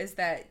statement, though, is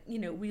that,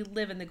 we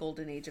live in the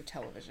golden age of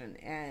television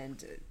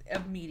and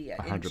of media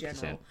in 100%.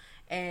 general.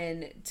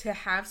 And to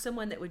have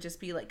someone that would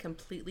just be like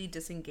completely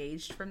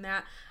disengaged from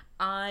that,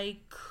 I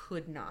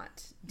could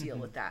not deal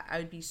with that. I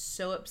would be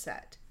so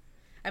upset.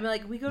 I mean,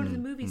 like, we go to the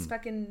movies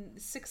fucking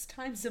 6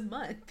 times a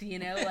month,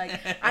 like,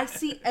 I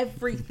see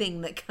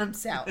everything that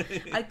comes out.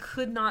 I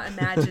could not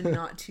imagine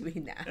not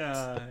doing that.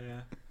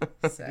 Yeah.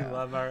 So, We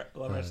love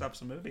ourselves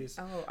some movies.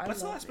 Oh, I What's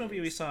the love last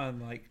movie we saw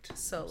and liked?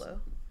 Solo.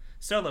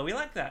 We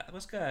liked that. It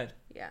was good.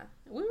 Yeah.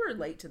 We were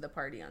late to the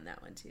party on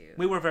that one, too.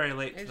 We were very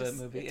late to the It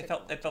movie. It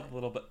took felt a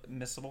little bit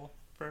missable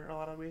for a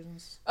lot of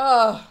reasons.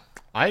 Oh,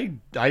 I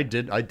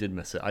did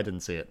miss it. I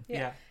didn't see it.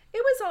 Yeah.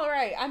 it was all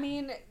right. I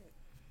mean,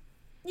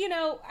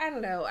 I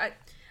don't know.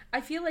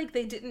 I feel like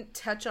they didn't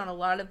touch on a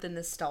lot of the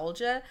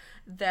nostalgia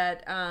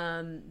that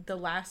the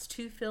last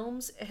 2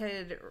 films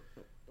had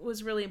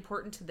was really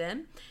important to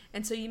them,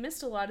 and so you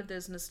missed a lot of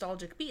those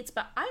nostalgic beats.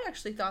 But I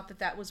actually thought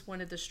that was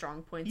one of the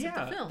strong points of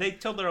the film. They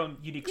told their own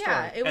unique story.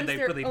 Yeah, it was and they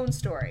their really own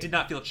story. Did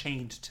not feel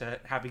chained to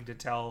having to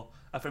tell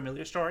a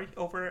familiar story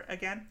over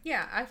again.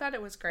 Yeah, I thought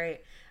it was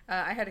great.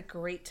 I had a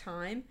great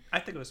time. I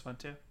think it was fun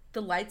too.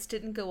 The lights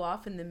didn't go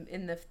off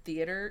in the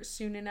theater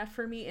soon enough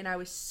for me, and I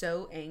was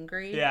so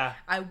angry. Yeah.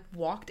 I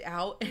walked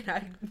out and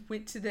I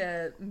went to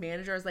the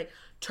manager. I was like,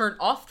 "Turn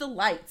off the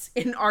lights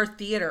in our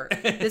theater.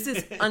 This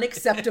is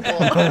unacceptable."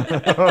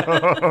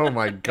 Oh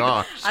my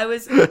gosh. I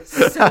was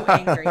so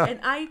angry, and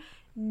I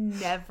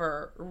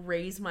never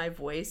raise my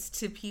voice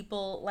to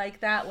people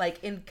like that,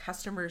 like in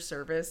customer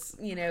service,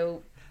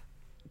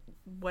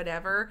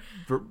 whatever.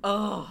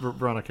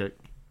 Veronica,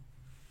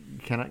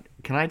 can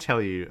I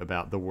tell you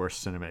about the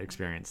worst cinema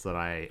experience that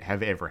I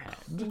have ever had?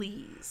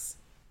 Please.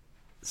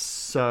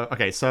 So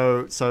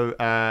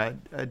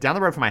down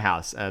the road from my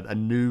house, a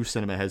new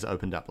cinema has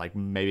opened up, like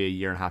maybe a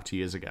year and a half, 2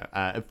 years ago.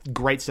 A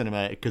great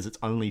cinema because it's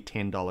only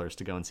 $10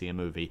 to go and see a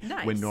movie,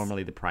 Nice. when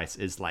normally the price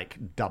is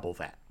like double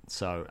that.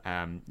 So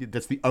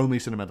that's the only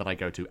cinema that I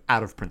go to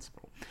out of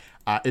principle.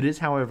 It is,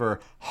 however,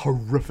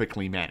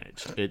 horrifically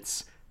managed.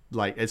 It's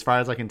like, as far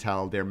as I can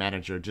tell, their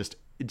manager just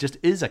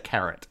is a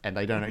carrot, and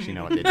they don't actually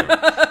know what they're doing.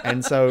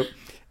 And so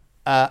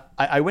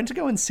I went to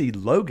go and see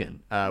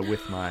Logan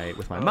with my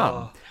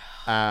mum.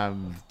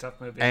 Tough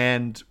movie.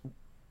 And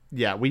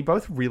yeah, we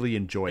both really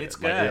enjoyed It's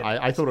it. good.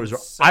 Like, I thought it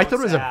was So I thought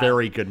it was a sad.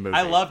 very good movie.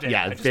 I loved it.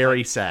 Yeah, I just,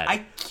 very sad.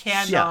 I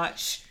cannot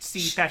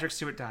see Patrick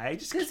Stewart die. I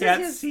just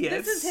can't see it.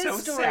 This is his so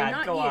story, sad.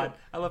 not Go you. on.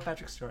 I love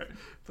Patrick Stewart.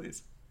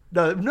 Please.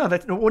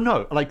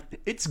 No. Like,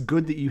 it's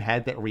good that you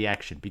had that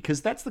reaction,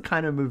 because that's the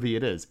kind of movie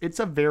it is. It's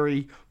a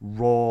very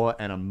raw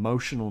and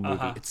emotional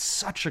movie. It's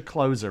such a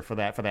closer for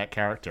that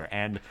character.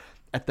 And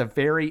at the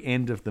very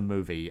end of the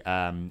movie,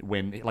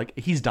 when like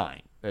he's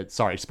dying.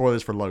 Sorry,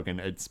 spoilers for Logan.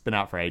 It's been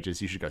out for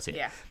ages. You should go see it.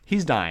 Yeah.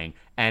 He's dying,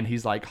 and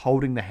he's like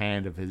holding the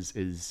hand of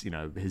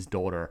his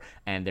daughter,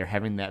 and they're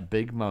having that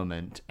big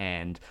moment.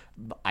 And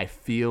I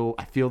feel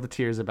the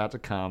tears about to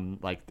come.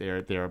 Like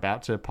they're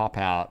about to pop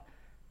out,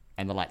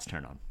 and the lights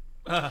turn on.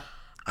 And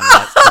the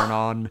lights turn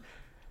on,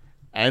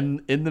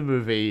 and in the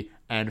movie,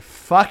 and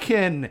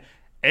fucking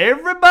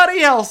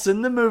everybody else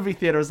in the movie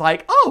theater is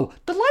like, "Oh,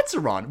 the lights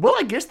are on. Well,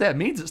 I guess that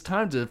means it's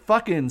time to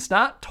fucking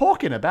start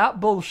talking about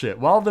bullshit,"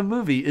 while the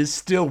movie is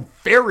still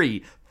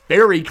very,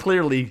 very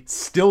clearly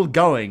still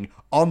going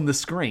on the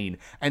screen.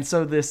 And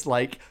so this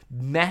like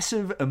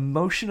massive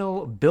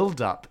emotional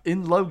build-up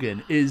in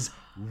Logan is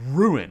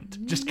ruined,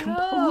 just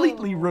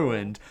completely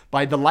ruined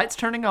by the lights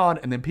turning on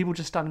and then people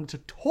just starting to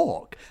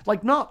talk.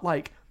 Like, not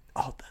like,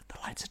 "Oh, the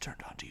lights are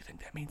turned on. Do you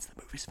think that means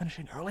the movie's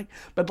finishing early?"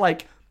 But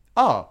like,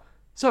 "Oh,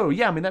 so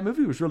yeah, I mean, that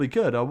movie was really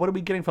good. What are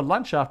we getting for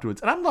lunch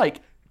afterwards?" And I'm like,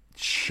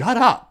 shut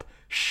up.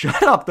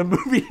 The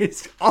movie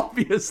is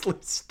obviously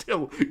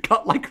still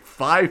got like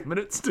 5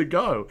 minutes to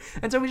go.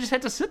 And so we just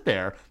had to sit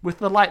there with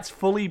the lights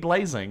fully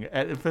blazing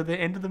for the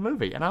end of the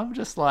movie. And I'm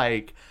just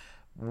like,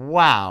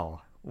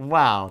 wow,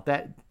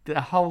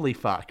 holy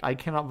fuck. I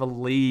cannot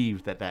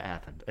believe that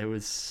happened. It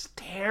was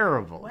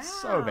terrible.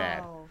 So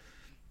bad.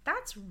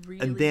 That's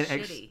really And then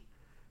shitty.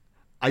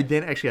 I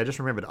just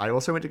remembered. I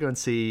also went to go and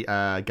see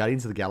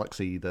Guardians of the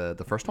Galaxy, the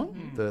first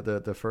one,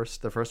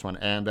 the first one,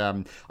 and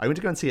I went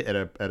to go and see it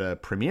at a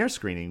premiere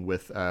screening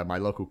with my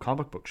local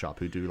comic book shop,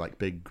 who do like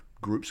big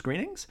group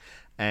screenings.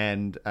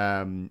 And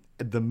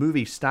the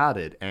movie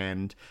started,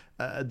 and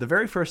the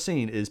very first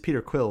scene is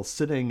Peter Quill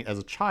sitting as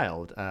a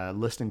child,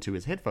 listening to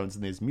his headphones,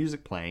 and there's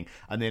music playing,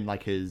 and then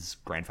like his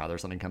grandfather or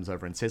something comes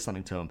over and says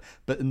something to him.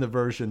 But in the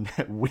version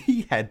that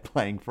we had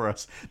playing for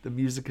us, the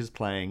music is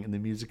playing, and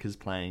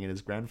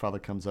his grandfather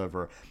comes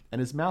over,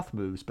 and his mouth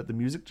moves, but the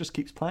music just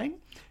keeps playing.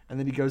 And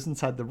then he goes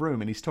inside the room,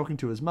 and he's talking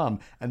to his mum,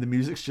 and the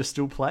music's just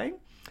still playing.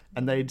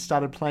 And they'd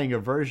started playing a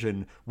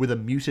version with a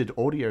muted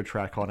audio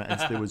track on it, and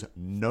so there was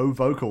no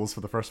vocals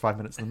for the first 5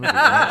 minutes of the movie.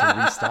 I had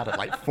to restart it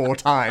like 4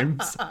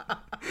 times. And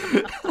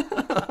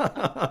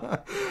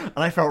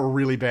I felt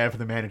really bad for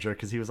the manager,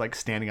 because he was like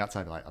standing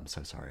outside like, I'm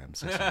so sorry. And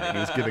he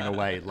was giving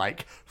away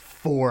like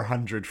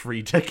 400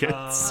 free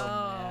tickets.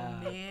 Oh,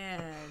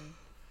 man.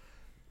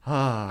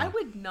 I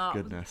would not.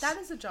 Goodness. That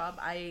is a job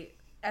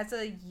as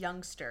a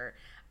youngster,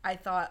 I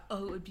thought,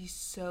 oh, it would be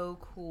so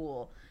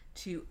cool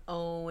to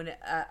own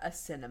a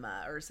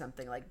cinema or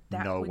something like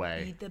that. No would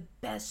way. be the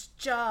best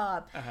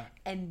job.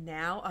 And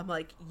now I'm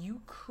like,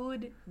 you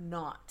could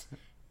not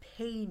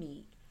pay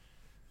me.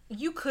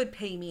 You could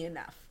pay me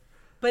enough,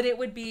 but it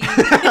would be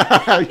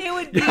it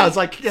would be I was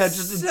like, yeah,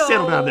 just so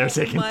settle down there a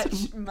second.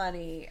 much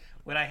money.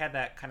 When I had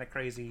that kind of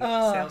crazy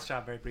sales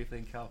job very briefly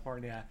in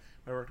California,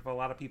 I worked with a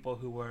lot of people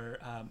who were,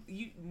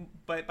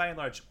 by and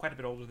large, quite a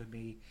bit older than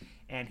me,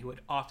 and who would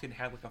often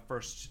have like a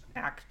first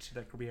act to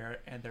their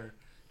career, and they're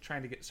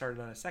trying to get started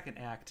on a second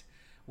act.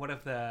 One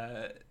of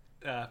the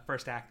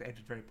first act that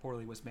ended very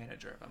poorly was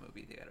manager of a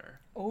movie theater.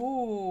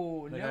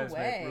 Oh, Like, I no was my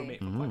way. roommate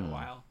for quite a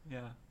while.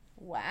 Yeah.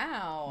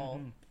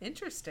 Wow.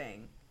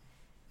 Interesting.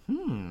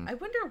 I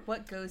wonder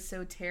what goes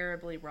so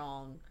terribly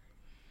wrong.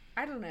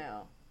 I don't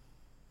know.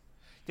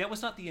 That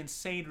was not the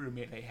insane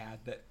roommate I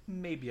had that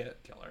may be a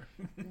killer.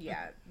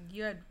 Yeah,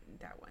 you had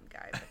that one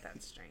guy, but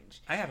that's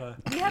strange. I have a...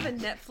 We have a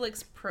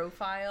Netflix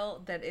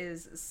profile that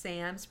is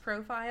Sam's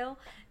profile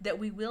that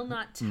we will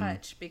not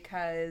touch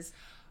because...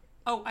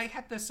 Oh, I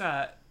had this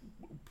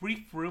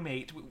brief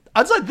roommate.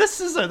 I was like, this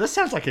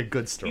sounds like a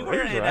good story, We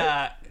were in...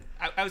 right?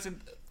 I was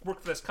in...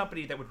 worked for this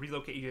company that would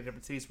relocate you to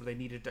different cities where they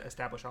needed to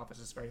establish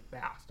offices very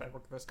fast. I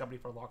worked for this company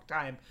for a long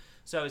time,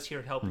 so I was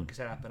here to help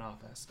set up an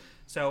office.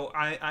 So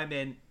I'm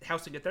in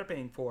housing that they're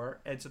paying for,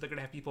 and so they're going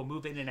to have people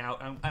move in and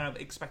out. I'm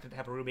expected to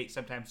have a roommate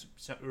sometimes,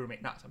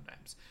 roommate not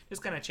sometimes.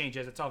 Just kind of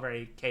changes. It's all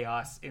very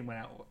chaos in one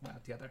out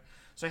the other.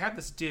 So I have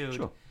this dude.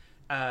 Sure.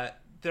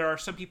 There are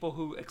some people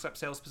who accept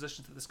sales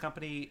positions at this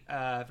company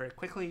very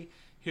quickly,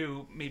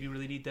 who maybe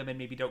really need them and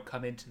maybe don't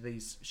come into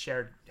these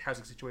shared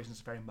housing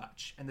situations very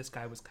much. And this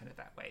guy was kind of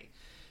that way.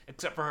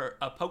 Except for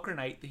a poker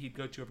night that he'd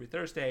go to every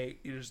Thursday,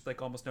 there's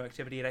like almost no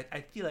activity. And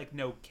I feel like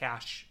no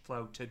cash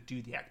flow to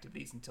do the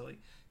activities until he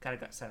kind of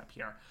got set up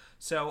here.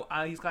 So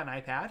he's got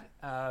an iPad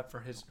for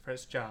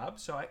his job.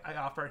 So I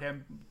offered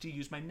him to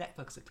use my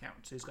Netflix account.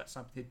 So he's got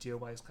something to do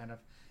while he's kind of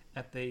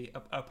at the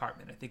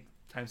apartment. I think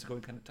times are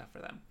going kind of tough for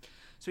them.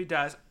 So he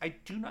does. I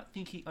do not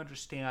think he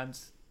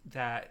understands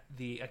that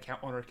the account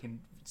owner can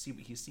see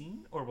what he's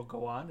seen or will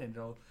go on and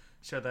it'll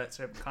show that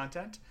sort of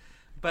content.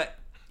 But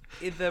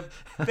in the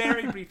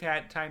very brief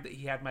time that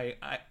he had my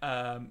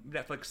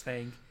Netflix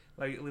thing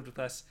while he lived with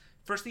us,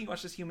 first thing he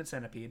watched was Human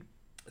Centipede.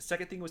 The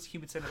second thing was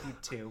Human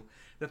Centipede 2.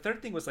 The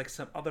third thing was like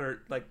some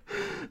other like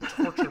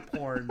torture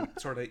porn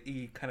sort of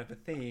kind of a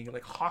thing,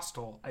 like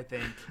Hostel, I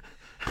think.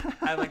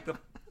 And like the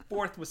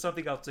fourth was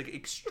something else like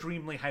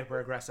extremely hyper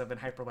aggressive and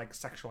hyper like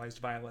sexualized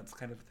violence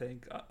kind of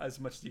thing, as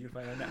much as you can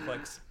find on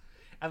Netflix.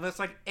 And that's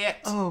like it.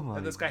 Oh my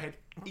and this guy had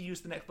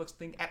used the Netflix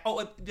thing. And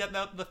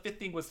the fifth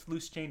thing was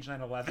Loose Change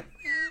 9/11.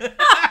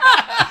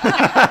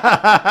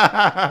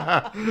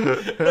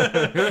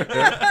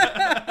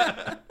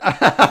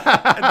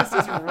 And this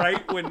is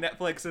right when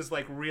Netflix is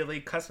like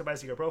really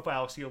customizing your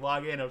profile, so you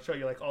log in, it'll show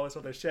you like all this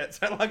other shit.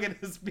 So I log in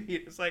as me.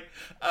 It's like,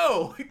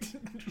 oh,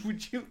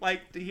 would you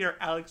like to hear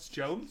Alex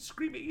Jones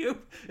scream at you?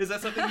 Is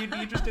that something you'd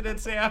be interested in,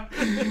 Sam?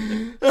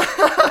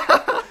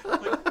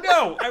 Like,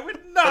 no, I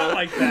would not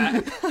like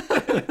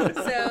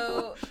that.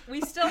 So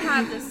we still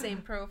have the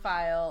same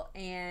profile,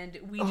 and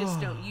we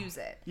just don't use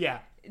it. Yeah.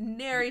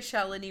 Nary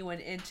shall anyone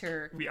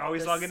enter. We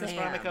always the log in as Sam.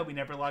 Veronica. We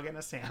never log in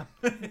as Sam.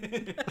 I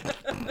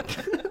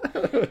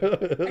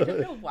don't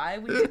know why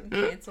we didn't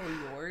cancel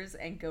yours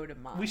and go to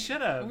mine. We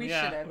should have. We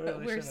Yeah, should have, but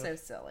really we're should've.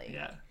 so silly.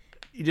 Yeah.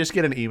 You just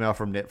get an email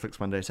from Netflix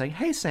one day saying,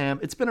 "Hey Sam,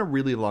 it's been a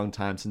really long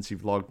time since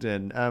you've logged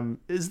in.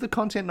 Is the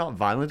content not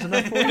violent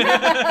enough for you?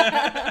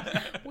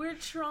 We're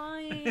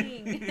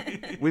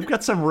trying. We've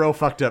got some real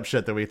fucked up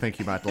shit that we think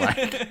you might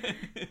like."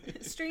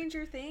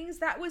 Stranger Things,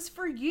 that was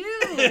for you.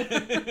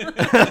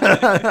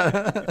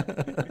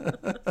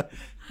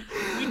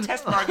 We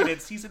test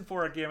marketed season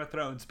 4 of Game of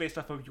Thrones based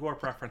off of your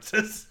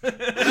preferences.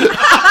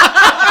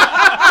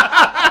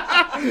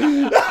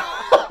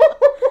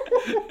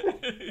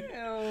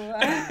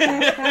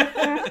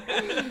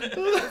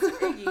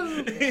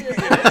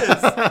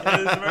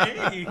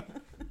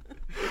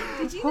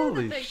 Did you know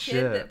Holy that the shit.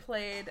 kid that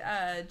played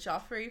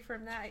Joffrey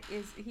from that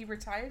he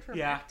retired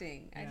from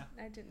acting? Yeah.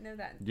 I didn't know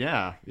that.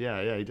 Yeah,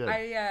 he did.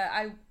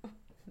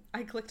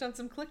 I clicked on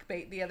some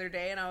clickbait the other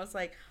day and I was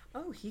like,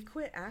 oh, he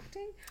quit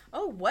acting?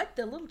 Oh, what?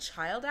 The little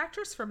child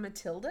actress from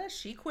Matilda?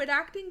 She quit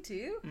acting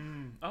too?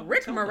 Oh,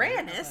 Rick Matilda, I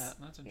didn't know Moranis. that.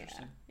 That's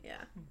interesting. Yeah.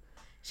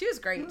 She was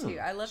great too.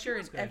 I loved her in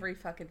was good. every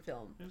fucking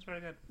film. It was very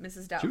good.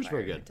 Mrs. Doubtfire She was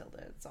very and good.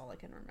 Matilda. That's all I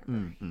can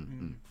remember.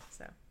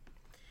 So,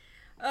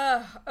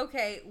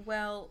 okay.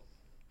 Well,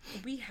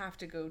 we have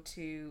to go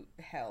to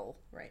hell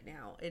right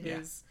now. It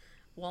is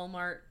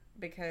Walmart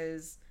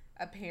because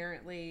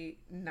apparently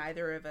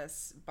neither of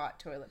us bought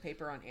toilet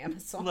paper on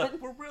Amazon.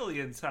 Look, we're really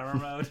in summer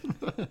mode.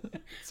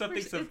 Some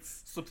things have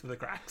It's- slipped through the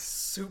cracks.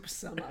 Soup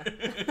summer.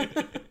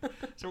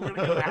 So we're going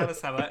to go out of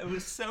summer. It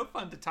was so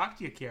fun to talk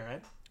to you,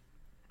 Kieran.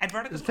 And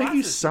Veronica's Thank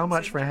you glasses. so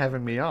much for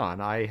having me on.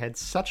 I had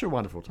such a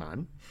wonderful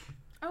time.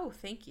 Oh,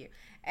 thank you.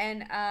 And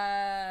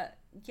yeah,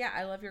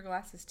 I love your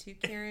glasses too,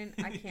 Karen.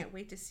 I can't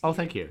wait to see you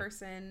thank in you.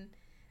 person.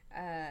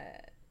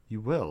 You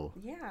will.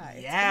 Yeah,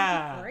 it's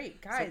Yeah. gonna be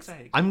great, So guys.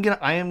 exciting. I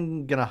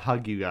am gonna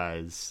hug you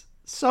guys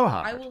so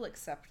hard. I will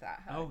accept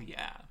that hug. Oh,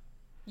 yeah.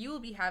 You will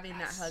be having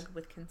Yes. that hug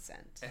with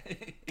consent.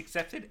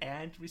 Accepted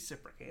and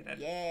reciprocated.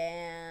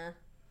 Yeah.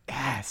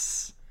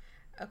 Yes.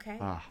 Okay.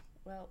 Ah,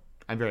 Well,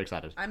 I'm very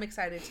excited. I'm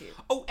excited too.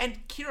 Oh,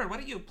 and Kieran, why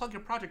don't you plug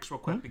your projects real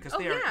quick? Because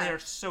they are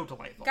so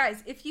delightful.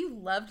 Guys, if you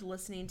loved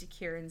listening to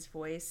Kieran's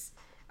voice,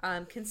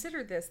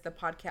 consider this the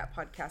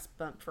podcast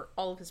bump for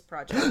all of his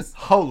projects.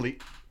 Holy,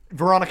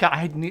 Veronica,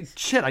 I need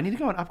to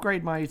go and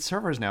upgrade my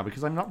servers now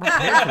because I'm not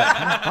prepared for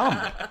that. I'm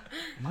bummed.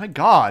 My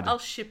God. I'll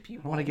ship you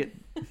I want to get.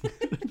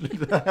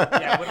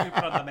 Yeah, what do we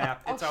put on the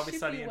map? It's I'll always ship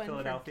sunny you in one from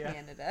Philadelphia.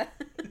 Canada.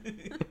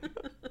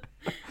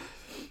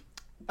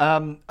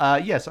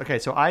 Yes. Okay.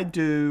 So I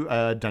do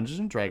a Dungeons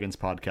and Dragons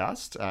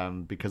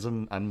podcast because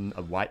I'm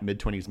a white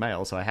mid-20s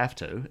male, so I have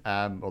to.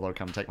 Although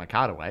come take my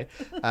card away,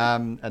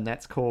 and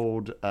that's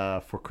called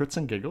For Crits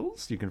and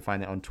Giggles. You can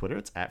find that on Twitter.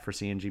 It's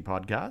 @ForCNG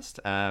Podcast.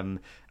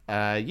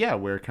 Yeah,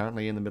 we're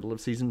currently in the middle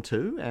of season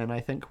 2, and I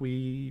think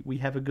we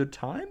have a good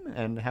time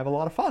and have a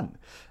lot of fun.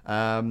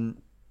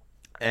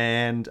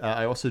 And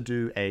I also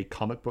do a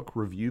comic book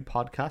review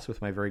podcast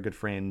with my very good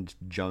friend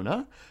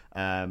Jonah,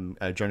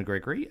 Jonah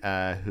Gregory,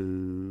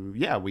 who,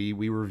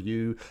 we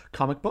review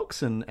comic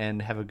books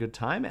and have a good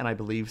time. And I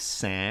believe,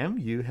 Sam,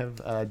 you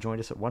have joined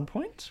us at one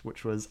point,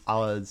 which was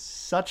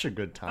such a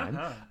good time.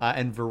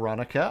 And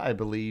Veronica, I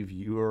believe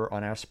you are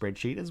on our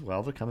spreadsheet as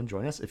well to come and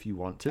join us if you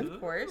want to. Of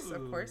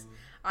course.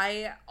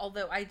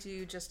 Although I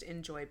do just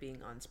enjoy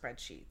being on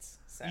spreadsheets.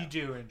 So. You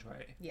do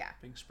enjoy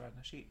being spread on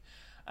the sheet.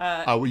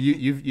 Well,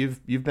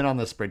 you've been on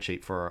the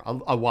spreadsheet for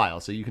a while,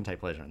 so you can take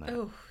pleasure in that.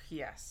 Oh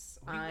yes,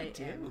 I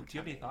do. Do you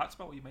have any thoughts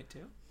about what you might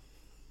do?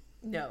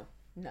 No,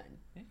 none.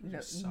 No,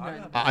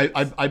 none.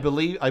 I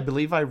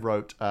believe I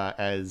wrote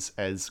as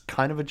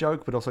kind of a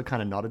joke, but also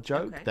kind of not a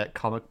joke. Okay. That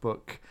comic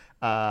book.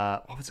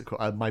 What was it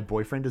called? My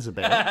Boyfriend is a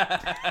Bear.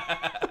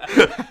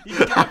 You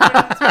can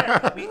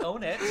get it. We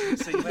own it,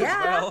 so you might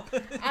as well.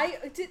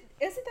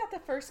 Isn't that the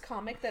first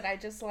comic that I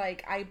just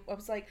like? I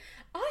was like,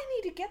 I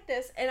need to get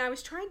this, and I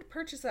was trying to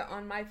purchase it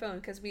on my phone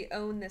because we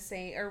own the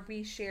same, or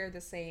we share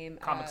the same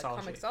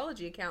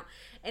Comixology account,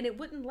 and it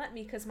wouldn't let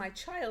me because my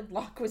child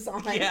lock was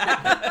on. Yeah.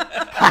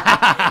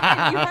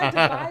 And you had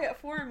to buy it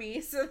for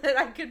me so that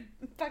I could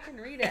fucking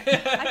read it.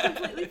 I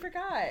completely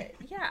forgot.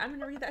 Yeah, I'm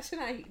gonna read that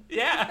tonight.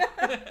 Yeah.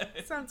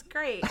 Sounds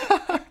great.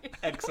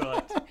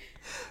 Excellent.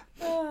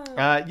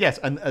 Yes,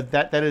 and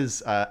that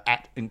is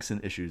at Inks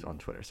and Issues on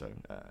Twitter. So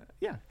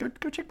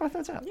go check both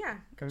those out. Yeah,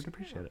 go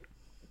appreciate it.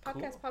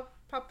 Podcast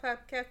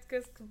podcast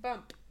goes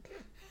bump.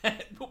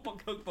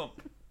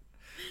 Bump.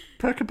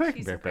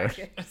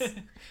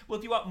 Well,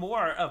 if you want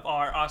more of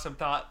our awesome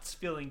thoughts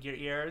filling your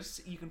ears,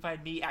 you can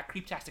find me at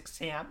Creeptastic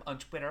Sam on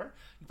Twitter.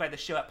 You can find the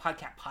show at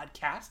Podcat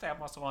Podcast.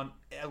 I'm also on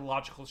a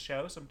logical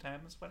show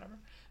sometimes, whatever.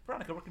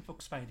 Veronica, where can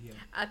folks find you?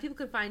 People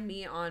can find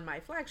me on my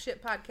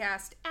flagship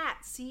podcast at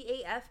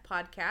CAF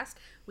Podcast.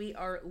 We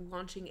are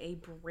launching a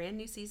brand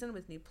new season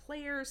with new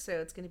players,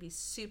 so it's going to be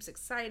super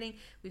exciting.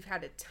 We've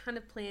had a ton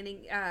of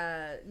planning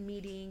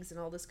meetings and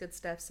all this good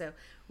stuff, so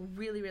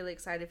really, really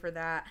excited for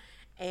that.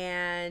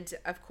 And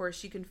of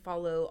course, you can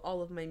follow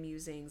all of my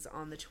musings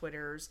on the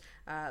Twitters.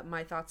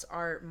 My thoughts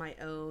are my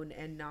own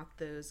and not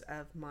those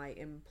of my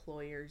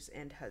employers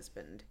and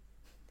husband.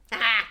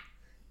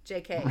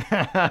 JK.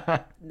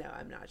 No,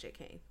 I'm not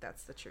JK.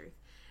 That's the truth.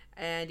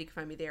 And you can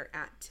find me there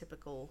at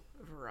Typical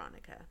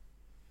Veronica.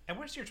 And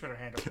where's your Twitter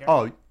handle,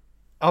 Karen?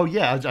 Oh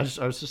yeah. I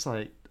was just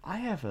like, I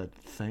have a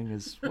thing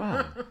as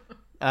well.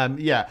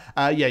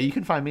 You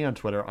can find me on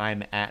Twitter.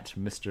 I'm at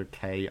Mr.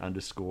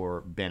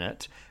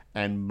 K_Bennett.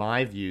 And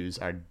my views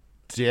are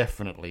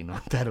definitely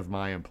not that of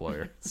my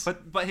employer.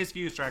 But his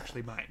views are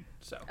actually mine.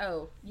 So.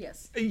 Oh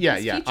yes.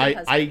 Yeah.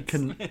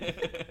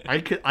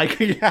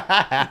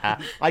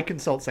 I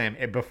consult Sam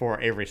before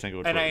every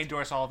single tweet. And I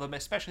endorse all of them,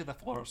 especially the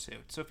floral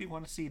suit. So if you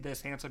want to see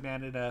this handsome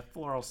man in a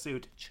floral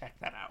suit, check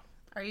that out.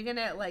 Are you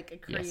gonna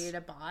create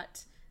a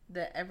bot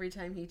that every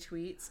time he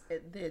tweets,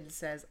 it then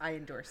says, "I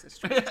endorse this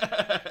tweet"?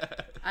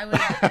 I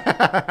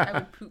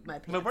would poop my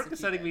pants. My work is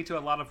sending me to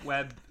a lot of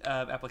web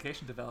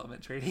application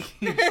development training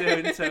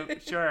soon, so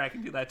sure, I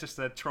can do that just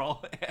to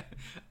troll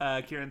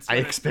Kieran's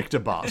Twitter. I expect a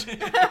bot.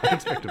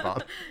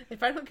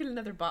 If I don't get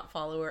another bot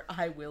follower,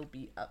 I will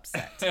be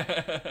upset.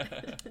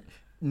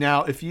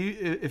 Now, if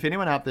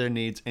anyone out there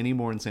needs any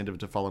more incentive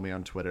to follow me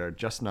on Twitter,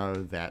 just know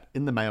that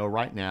in the mail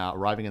right now,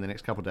 arriving in the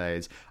next couple of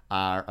days,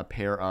 are a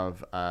pair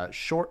of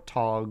short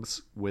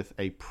togs with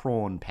a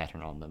prawn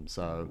pattern on them.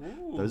 So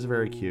those are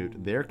very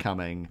cute. They're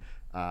coming.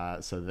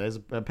 So there's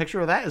a picture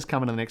of that is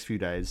coming in the next few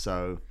days.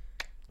 So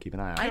keep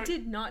an eye out. I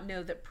did not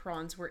know that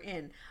prawns were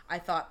in. I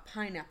thought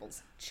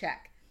pineapples,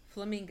 check.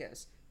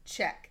 Flamingos,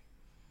 check.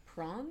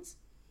 Prawns?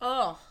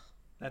 Oh.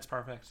 That's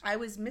perfect. I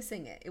was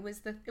missing it. It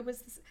was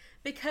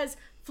because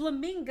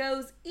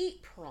flamingos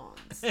eat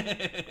prawns.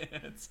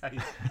 That's how you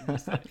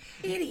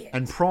Idiot.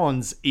 And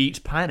prawns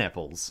eat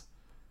pineapples.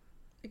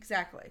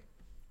 Exactly.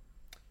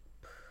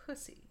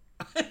 Pussy.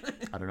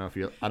 I don't know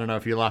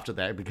if you laughed at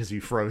that because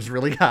you froze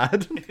really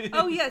hard.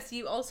 Oh yes,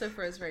 you also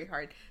froze very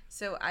hard.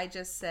 So I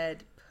just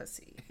said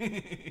pussy.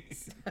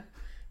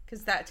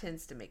 Because that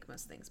tends to make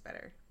most things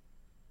better.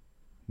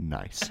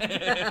 Nice. All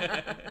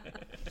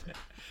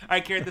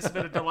right, Kieran, this has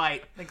been a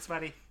delight. Thanks,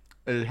 buddy.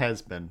 It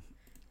has been.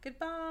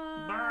 Goodbye.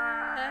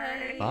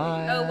 Bye.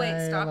 Bye. Oh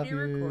wait, stop Love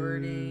your you.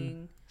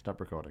 recording.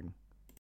 Stop recording.